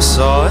 I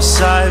saw a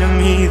side of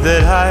me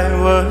that I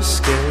was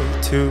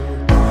scared to.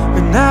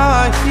 But now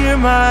I hear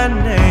my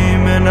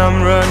name and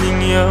I'm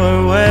running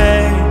your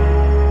way.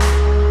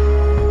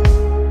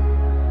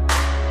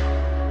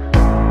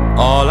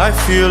 All I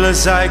feel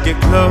as I get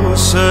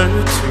closer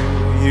to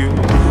you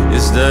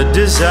is the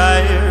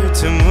desire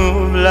to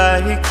move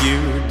like you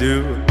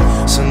do.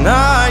 So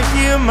now I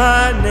hear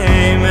my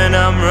name and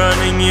I'm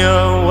running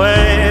your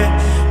way.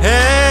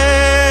 Hey,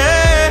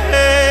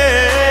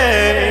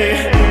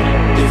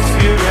 if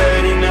you're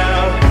ready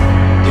now,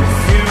 if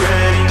you're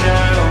ready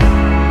now,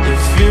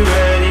 if you're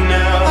ready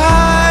now,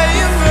 I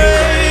am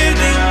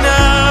ready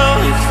now.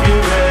 If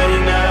you're ready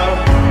now,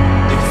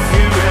 if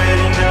you're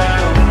ready now,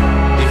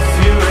 if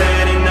you're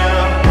ready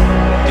now,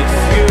 if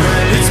you're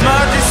ready. It's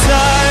my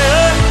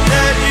desire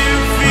that you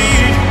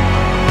feed.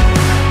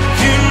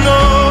 You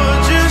know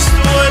just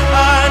what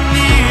I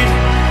need.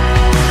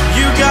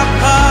 You got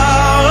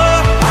power,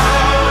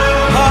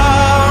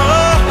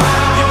 power.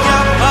 You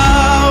got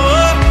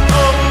power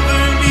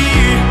over me.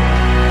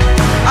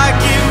 I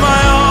give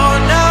my all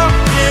now,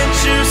 can't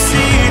you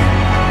see?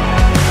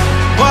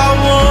 Why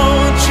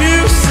won't you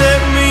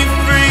set me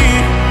free?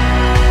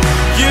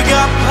 You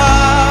got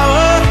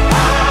power,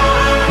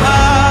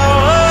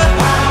 power.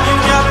 You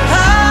got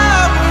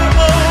power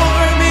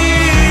over me.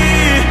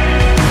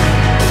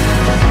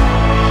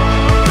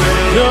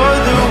 You're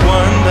the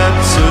one that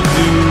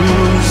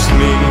seduced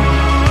me.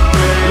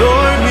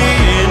 Lure me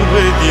in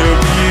with your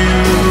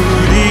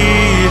beauty.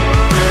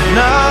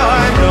 Now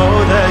I know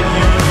that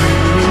you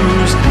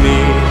used me.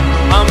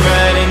 I'm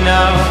ready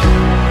now,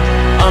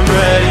 I'm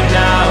ready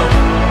now.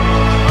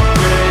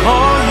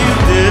 All you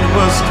did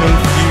was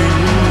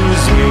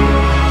confuse me.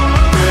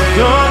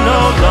 You're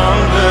no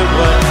longer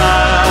what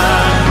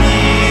I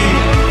need.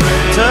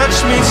 Touch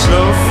me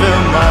slow,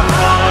 feel my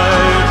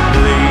heart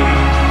bleed.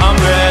 I'm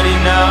ready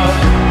now,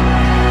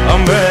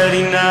 I'm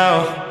ready now.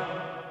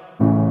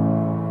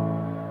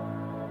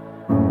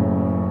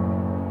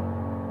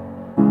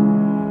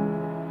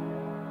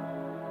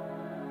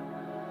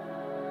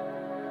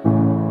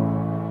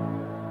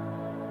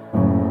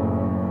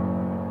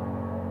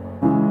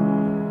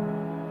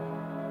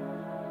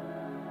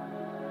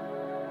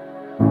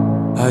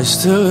 I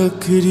still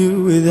look at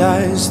you with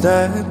eyes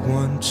that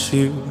want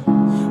you.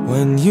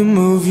 When you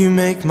move, you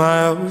make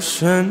my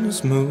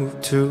oceans move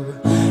too.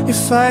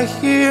 If I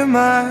hear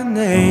my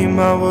name,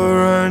 I will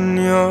run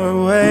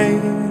your way.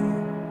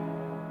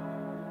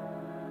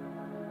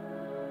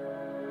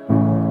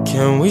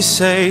 Can we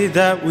say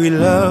that we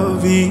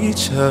love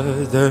each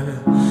other?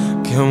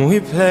 Can we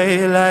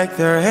play like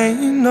there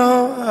ain't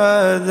no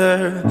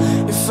other?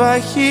 If I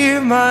hear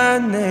my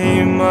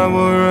name, I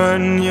will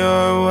run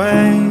your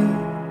way.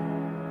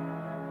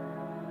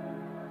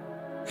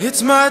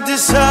 It's my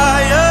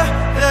desire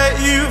that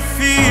you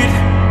feed.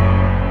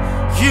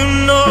 You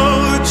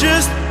know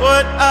just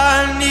what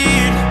I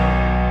need.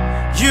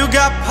 You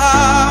got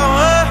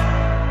power,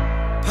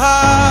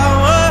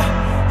 power.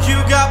 You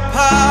got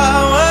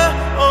power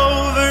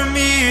over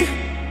me.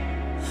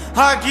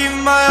 I give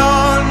my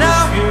all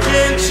now,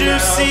 can't you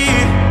see?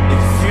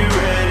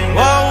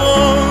 Why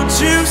won't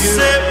you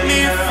set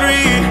me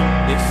free?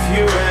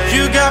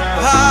 You got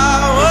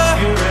power,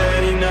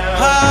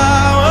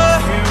 power.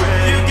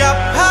 You got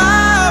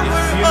power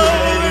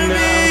over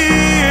me.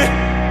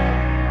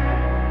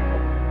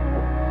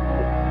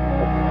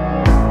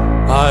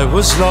 I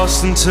was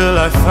lost until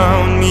I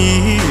found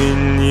me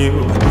in you.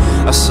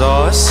 I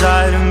saw a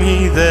side of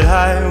me that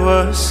I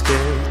was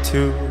scared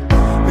to.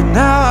 But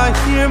now I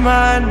hear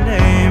my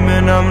name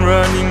and I'm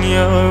running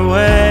your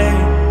way.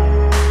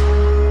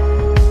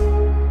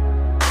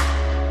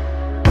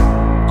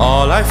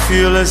 All I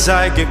feel as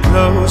I get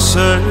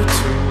closer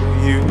to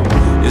you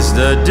is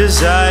the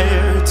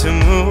desire to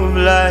move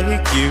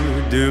like you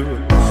do.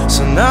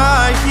 So now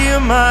I hear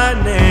my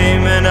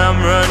name and I'm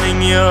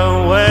running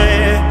your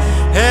way.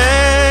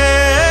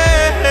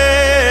 Hey,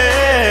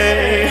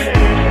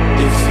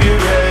 if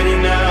you're ready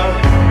now,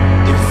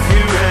 if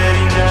you're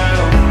ready now,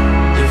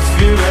 if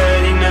you're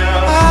ready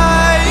now,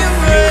 I am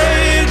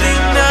ready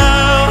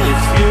now.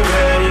 If you're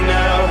ready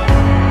now,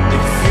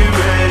 if you're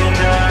ready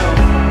now,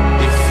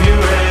 if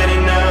you're ready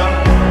now,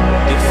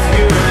 if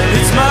you're ready.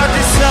 It's my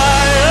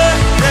desire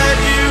that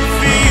you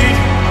feed.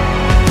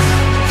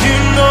 You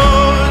know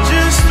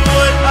just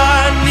what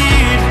I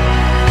need.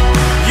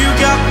 You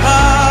got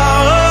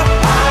power,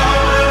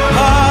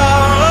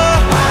 power.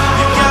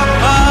 You got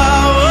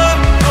power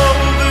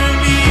over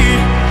me.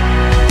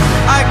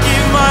 I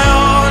give my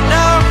all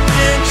now,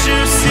 can't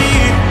you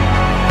see?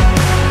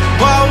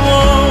 Why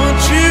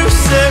won't you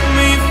set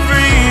me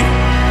free?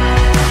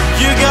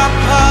 You got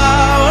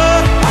power,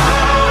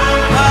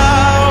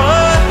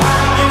 power.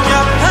 You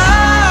got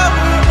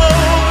power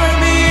over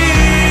me.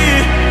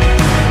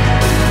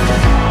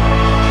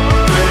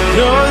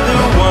 You're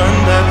the one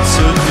that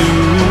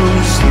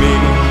seduced me.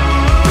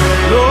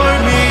 Lure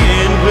me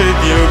in with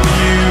your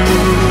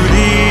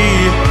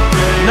beauty.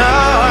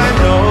 Now I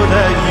know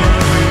that you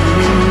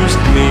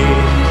used me.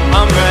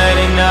 I'm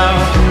ready now,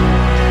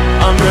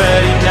 I'm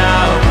ready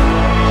now.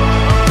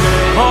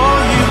 All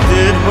you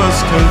did was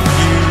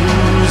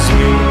confuse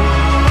me.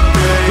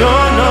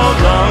 You're no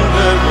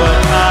longer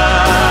what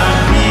I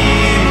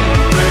need.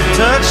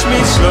 Touch me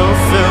slow,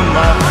 feel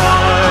my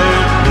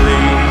heart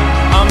bleed.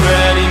 I'm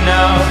ready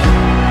now,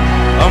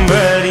 I'm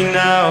ready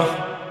now.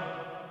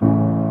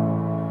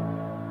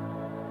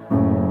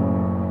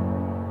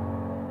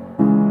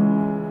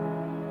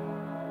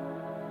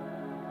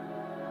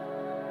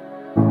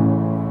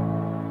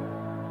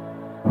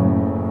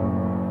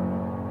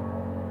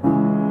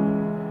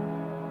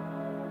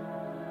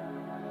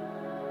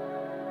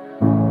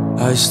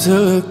 I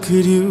still look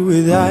at you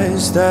with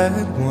eyes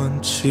that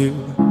want you.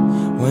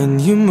 When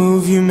you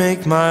move, you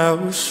make my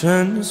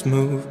oceans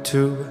move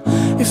too.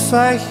 If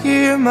I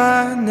hear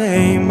my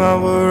name, I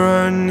will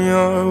run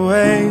your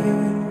way.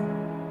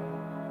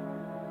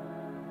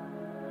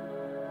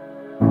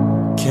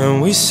 Can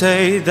we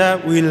say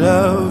that we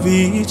love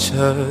each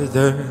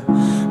other?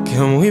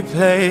 Can we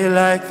play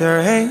like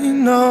there ain't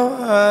no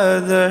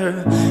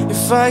other?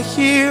 If I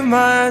hear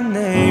my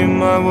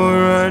name, I will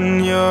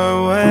run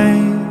your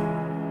way.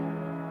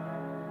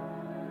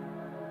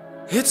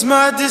 It's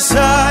my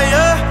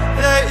desire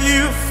that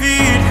you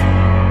feed.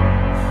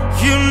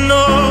 You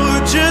know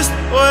just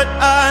what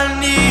I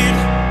need.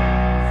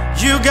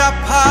 You got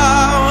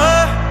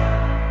power,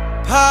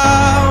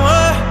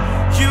 power.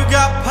 You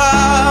got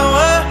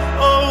power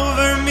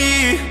over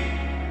me.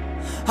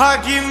 I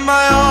give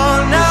my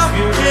all now,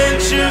 can't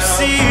you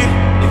see?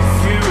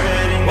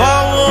 Why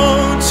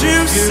won't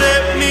you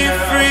set me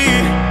free?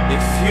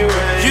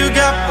 You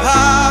got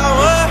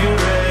power,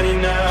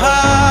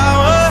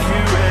 power.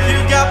 You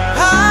got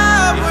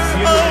power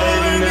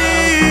over me.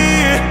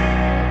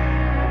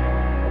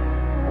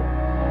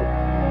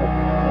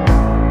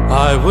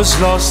 I was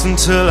lost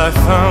until I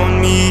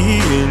found me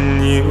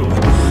in you.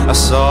 I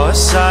saw a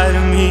side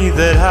of me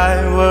that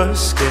I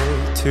was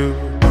scared to.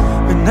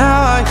 But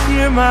now I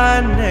hear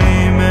my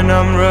name and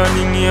I'm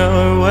running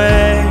your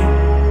way.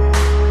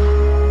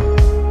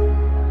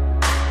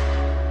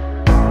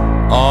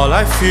 All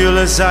I feel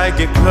as I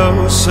get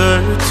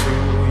closer to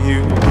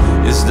you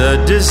is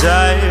the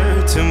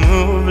desire to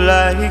move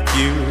like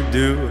you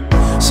do.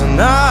 So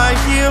now I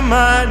hear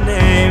my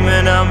name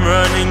and I'm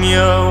running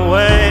your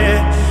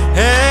way.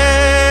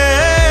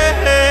 Hey,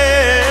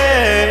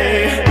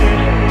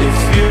 if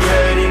you're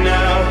ready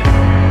now,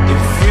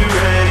 if you're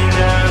ready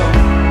now,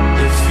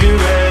 if you're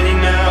ready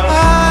now,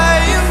 I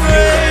am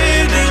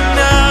ready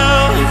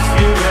now. If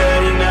you're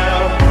ready now,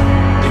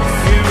 if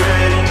you're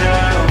ready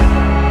now,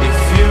 if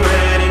you're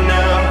ready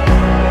now,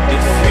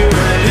 if you're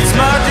ready. It's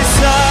my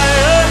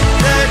desire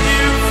that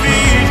you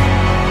feed.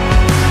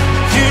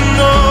 You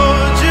know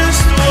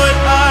just what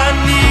I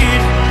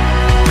need.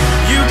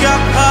 You got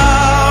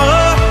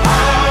power,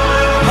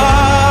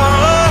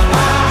 power.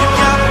 You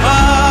got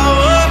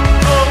power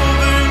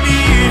over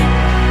me.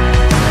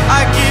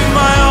 I give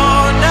my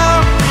all now,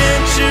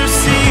 can't you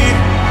see?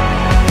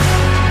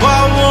 Why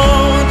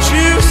won't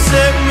you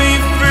set me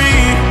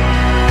free?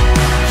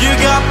 You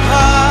got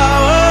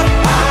power,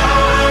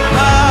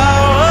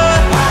 power.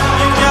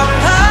 You got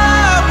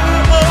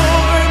power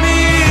over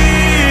me.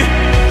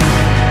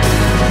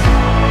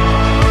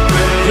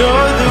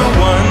 You're the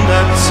one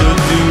that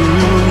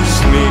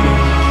seduced me.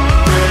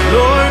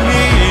 Lure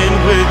me in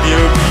with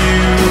your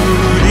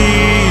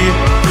beauty.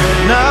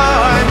 Now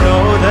I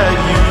know that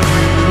you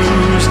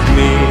used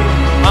me.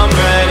 I'm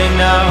ready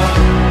now,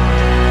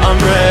 I'm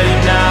ready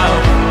now.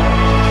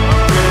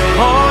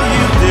 All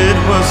you did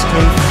was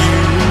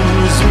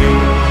confuse me.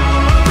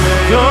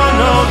 You're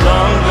no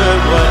longer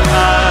what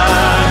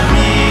I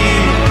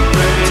need.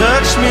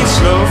 Touch me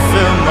slow,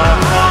 feel my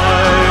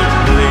heart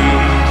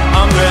bleed.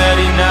 I'm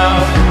ready now,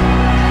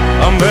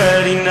 I'm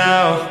ready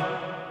now.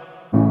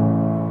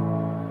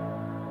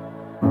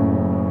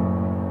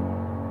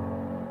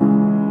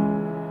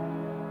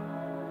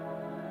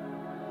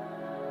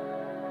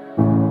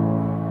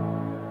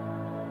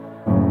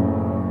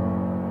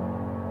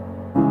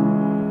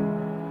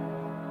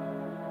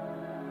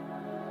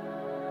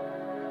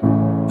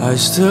 I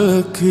still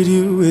look at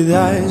you with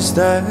eyes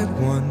that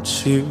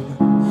want you.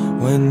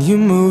 When you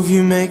move,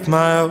 you make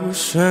my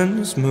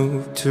oceans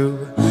move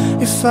too.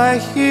 If I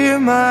hear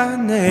my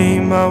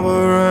name, I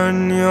will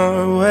run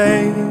your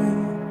way.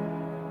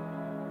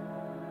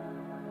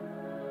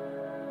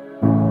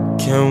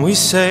 Can we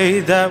say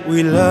that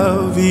we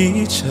love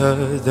each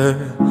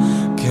other?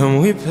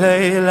 Can we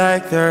play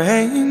like there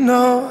ain't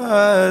no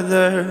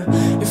other?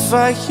 If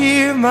I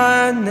hear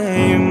my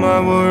name,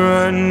 I will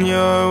run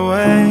your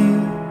way.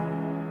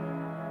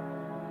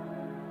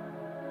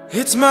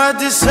 It's my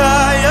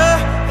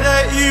desire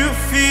that you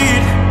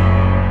feed.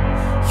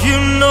 You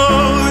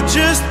know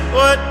just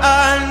what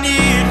I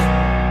need.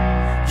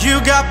 You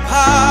got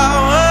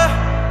power,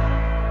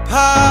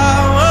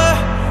 power.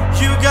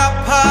 You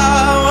got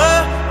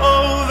power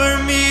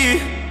over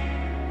me.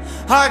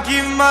 I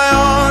give my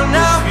all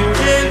now,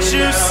 can't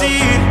you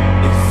see?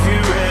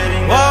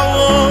 Why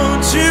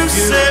won't you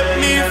set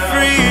me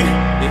free?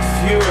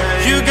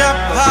 You got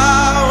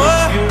power,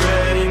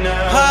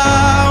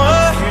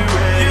 power.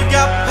 You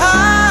got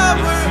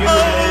power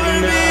over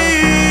me.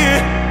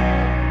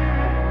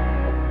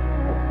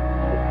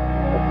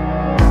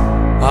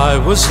 I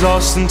was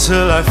lost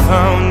until I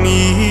found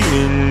me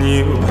in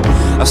you.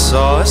 I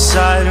saw a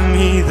side of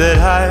me that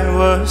I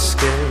was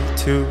scared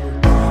to.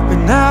 But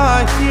now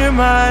I hear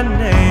my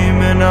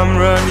name and I'm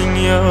running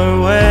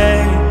your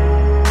way.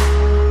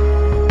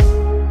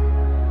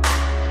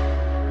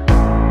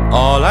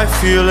 All I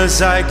feel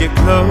as I get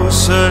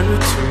closer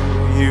to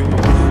you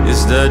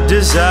is the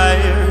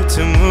desire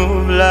to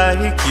move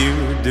like you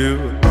do.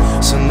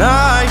 So now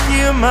I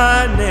hear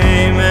my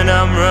name and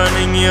I'm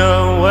running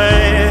your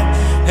way.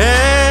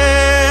 Hey.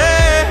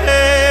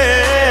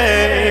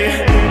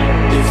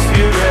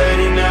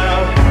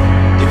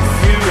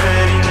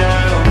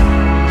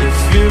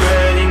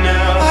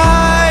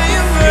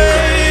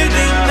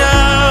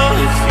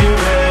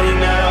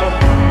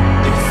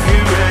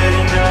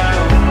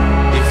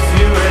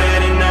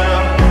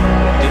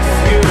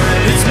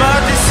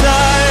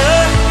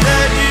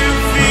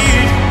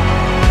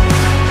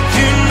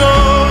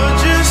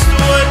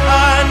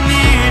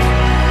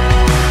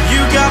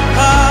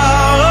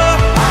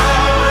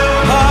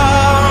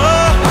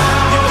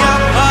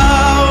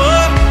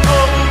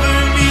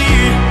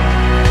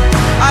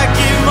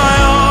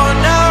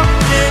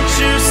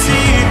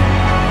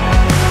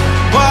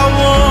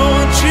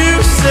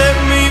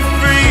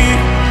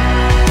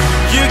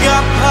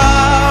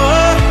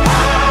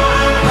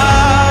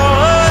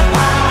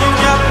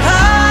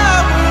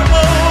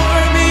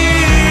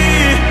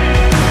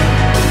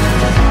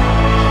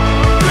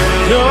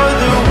 You're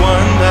the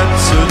one that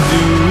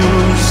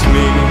seduced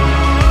me,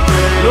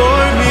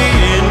 lured me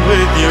in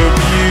with your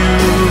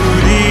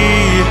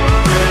beauty.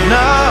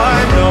 Now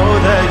I know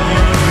that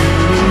you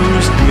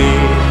used me.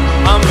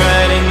 I'm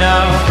ready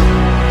now,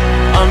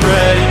 I'm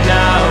ready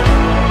now.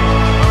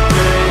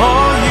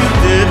 All you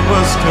did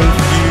was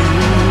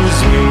confuse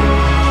me.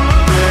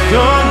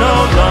 You're no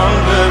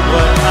longer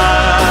what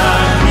I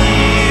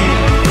need.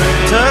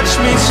 Touch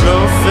me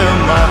slow, feel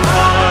my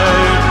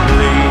heart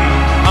bleed.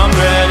 I'm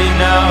ready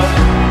now,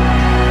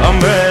 I'm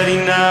ready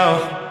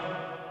now.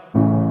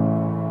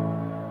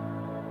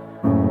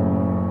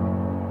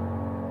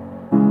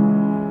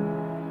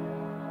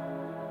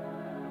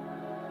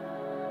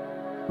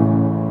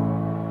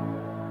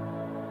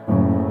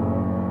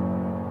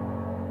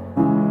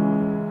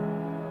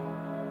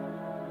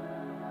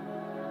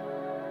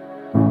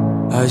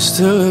 I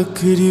still look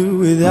at you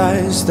with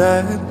eyes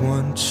that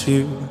want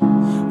you.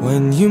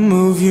 When you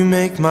move, you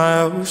make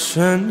my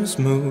oceans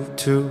move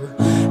too.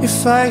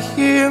 If I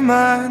hear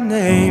my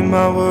name,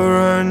 I will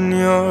run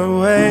your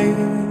way.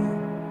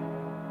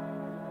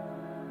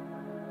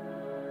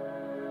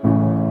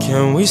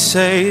 Can we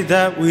say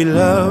that we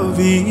love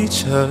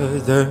each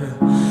other?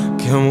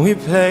 Can we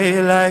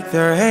play like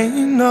there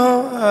ain't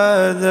no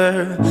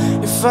other?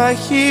 If I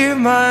hear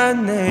my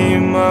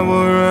name, I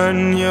will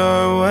run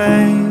your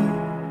way.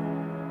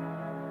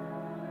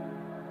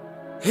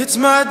 It's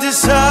my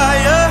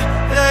desire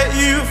that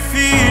you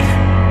feed.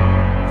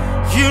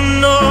 You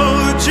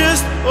know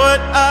just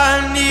what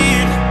I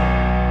need.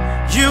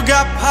 You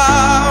got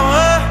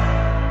power,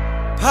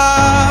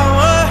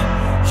 power.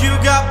 You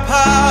got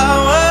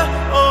power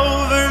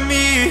over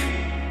me.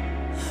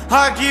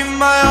 I give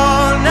my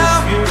all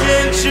now,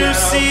 can't you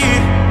see?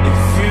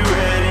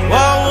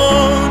 Why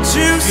won't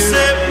you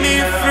set me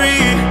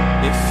free?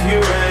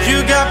 You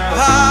got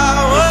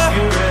power,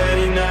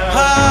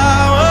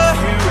 power.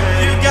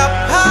 You got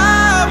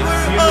power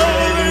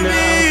over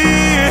me.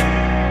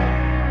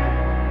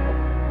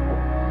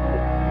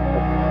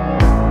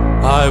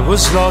 I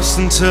was lost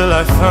until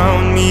I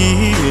found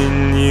me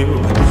in you.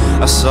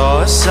 I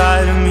saw a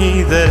side of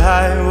me that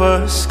I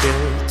was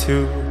scared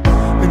to.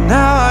 But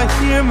now I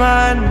hear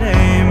my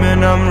name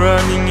and I'm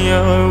running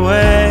your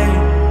way.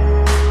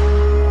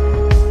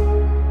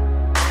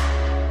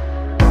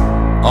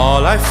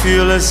 All I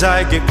feel as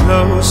I get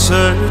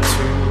closer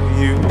to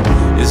you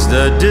is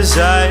the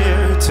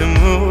desire to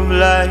move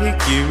like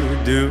you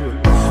do.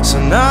 So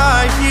now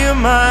I hear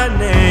my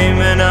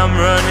name and I'm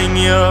running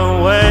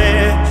your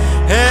way.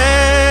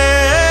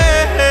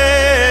 Hey,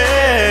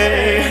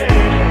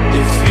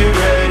 if you're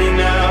ready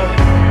now,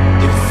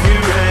 if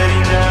you're ready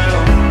now,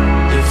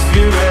 if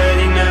you're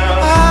ready now,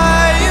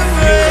 I am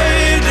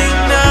ready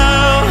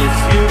now. If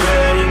you're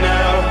ready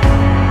now,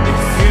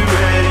 if you're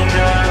ready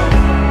now,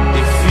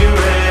 if you're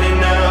ready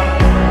now,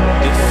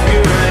 if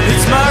you're ready.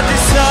 It's my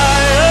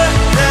desire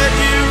that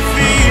you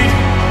feed.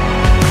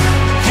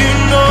 You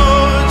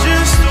know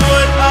just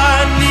what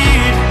I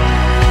need.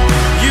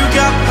 You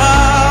got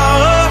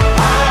power,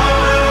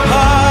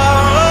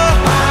 power.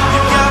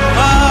 You got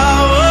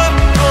power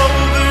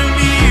over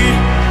me.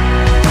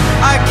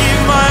 I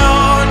give my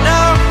all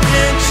now,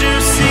 can't you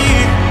see?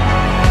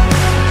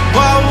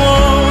 Why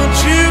won't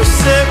you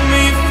set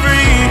me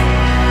free?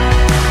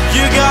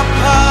 You got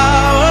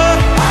power,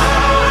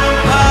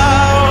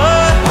 power.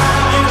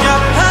 You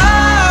got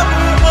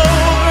power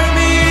over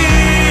me.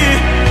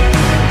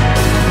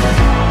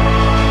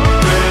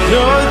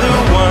 You're the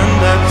one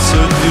that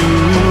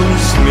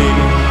seduced me.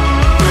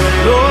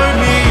 Lure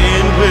me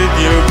in with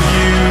your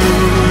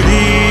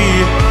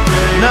beauty.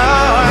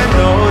 Now I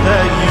know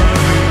that you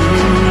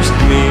used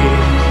me.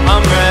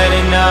 I'm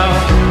ready now,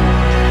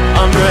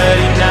 I'm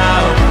ready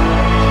now.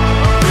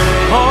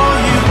 All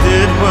you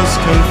did was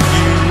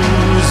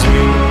confuse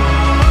me.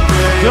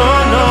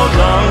 You're no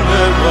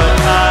longer what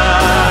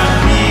I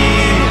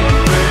need.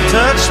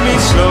 Touch me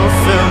slow,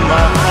 feel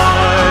my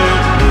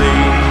heart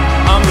bleed.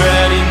 I'm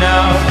ready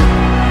now,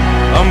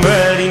 I'm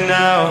ready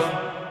now.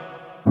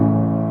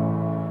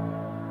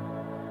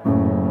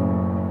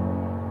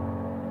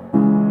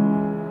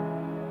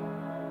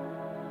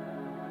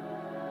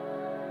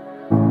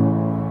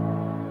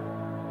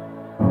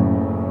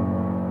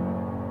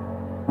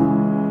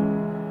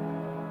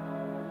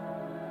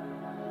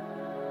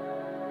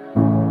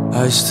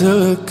 I still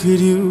look at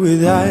you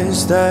with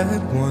eyes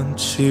that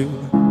want you.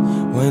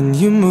 When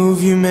you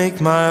move, you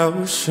make my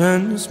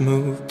oceans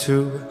move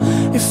too.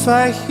 If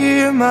I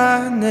hear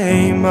my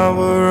name, I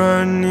will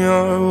run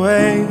your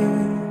way.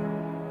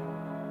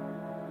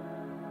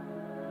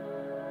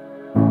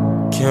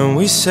 Can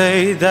we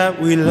say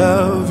that we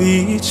love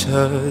each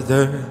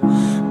other?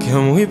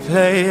 Can we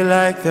play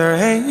like there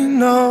ain't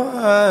no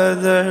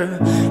other?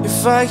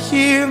 If I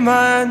hear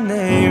my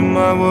name,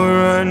 I will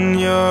run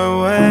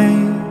your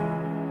way.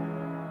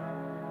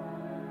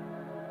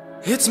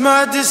 It's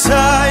my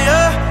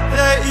desire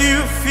that you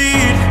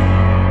feed.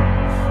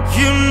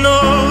 You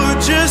know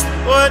just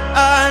what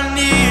I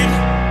need.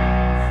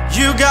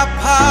 You got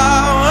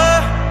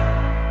power,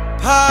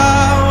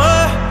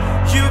 power.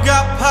 You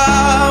got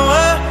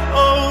power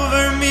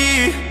over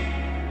me.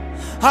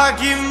 I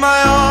give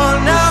my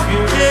all now,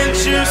 can't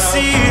you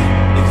see?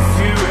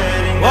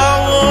 Why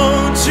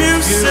won't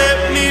you set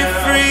me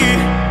free?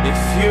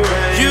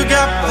 You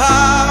got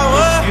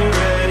power,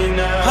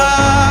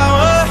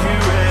 power.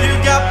 You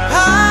got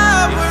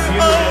power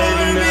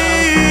over me.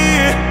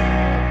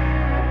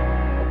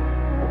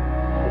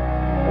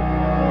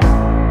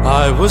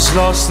 I was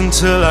lost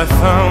until I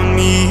found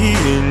me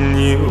in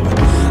you.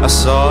 I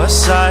saw a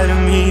side of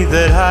me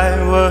that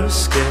I was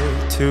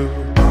scared to.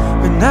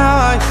 But now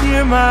I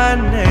hear my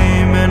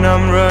name and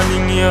I'm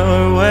running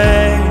your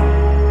way.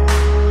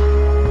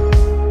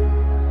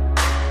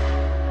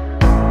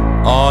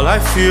 All I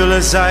feel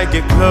as I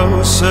get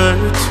closer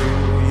to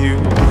you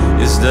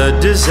is the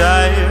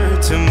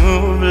desire to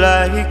move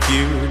like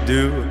you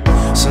do.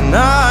 So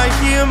now I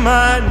hear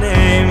my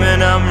name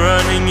and I'm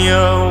running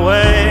your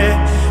way.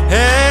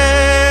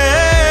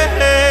 Hey,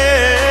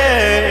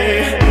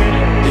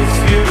 if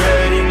you're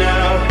ready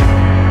now,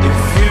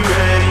 if you're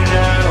ready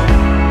now,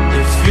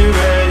 if you're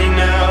ready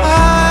now,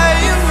 I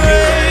am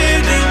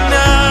ready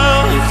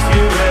now. If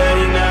you're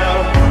ready now,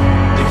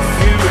 if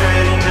you're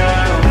ready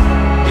now,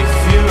 if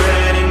you're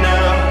ready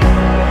now,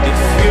 if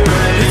you're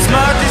ready. It's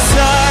my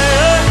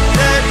desire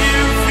that you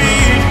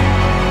feed.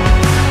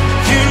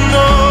 You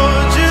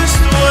know just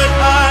what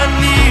I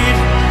need.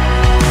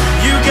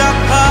 You got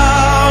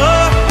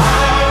power,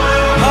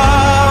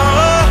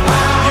 power.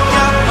 You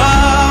got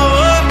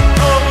power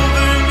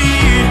over me.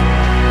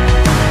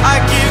 I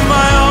give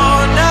my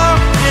all now,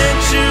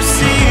 can't you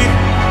see?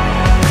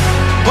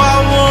 Why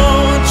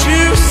won't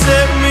you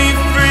set me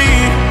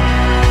free?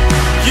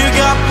 You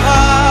got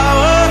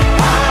power,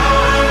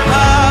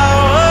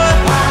 power.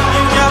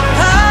 You got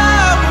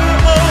power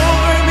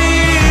over me.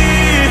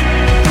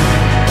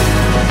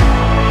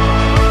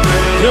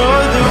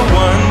 You're the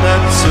one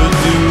that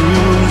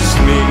seduced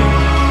me.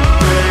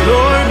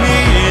 Lure me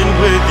in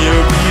with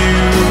your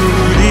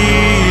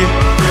beauty.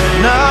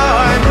 Now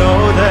I know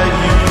that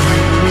you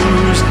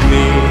used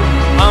me.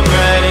 I'm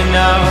ready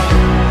now,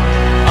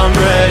 I'm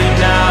ready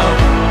now.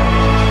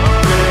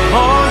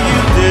 All you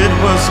did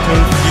was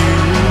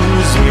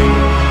confuse me.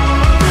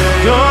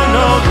 You're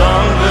no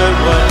longer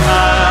what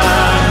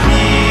I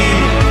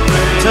need.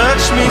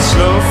 Touch me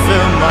slow,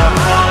 feel my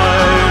heart.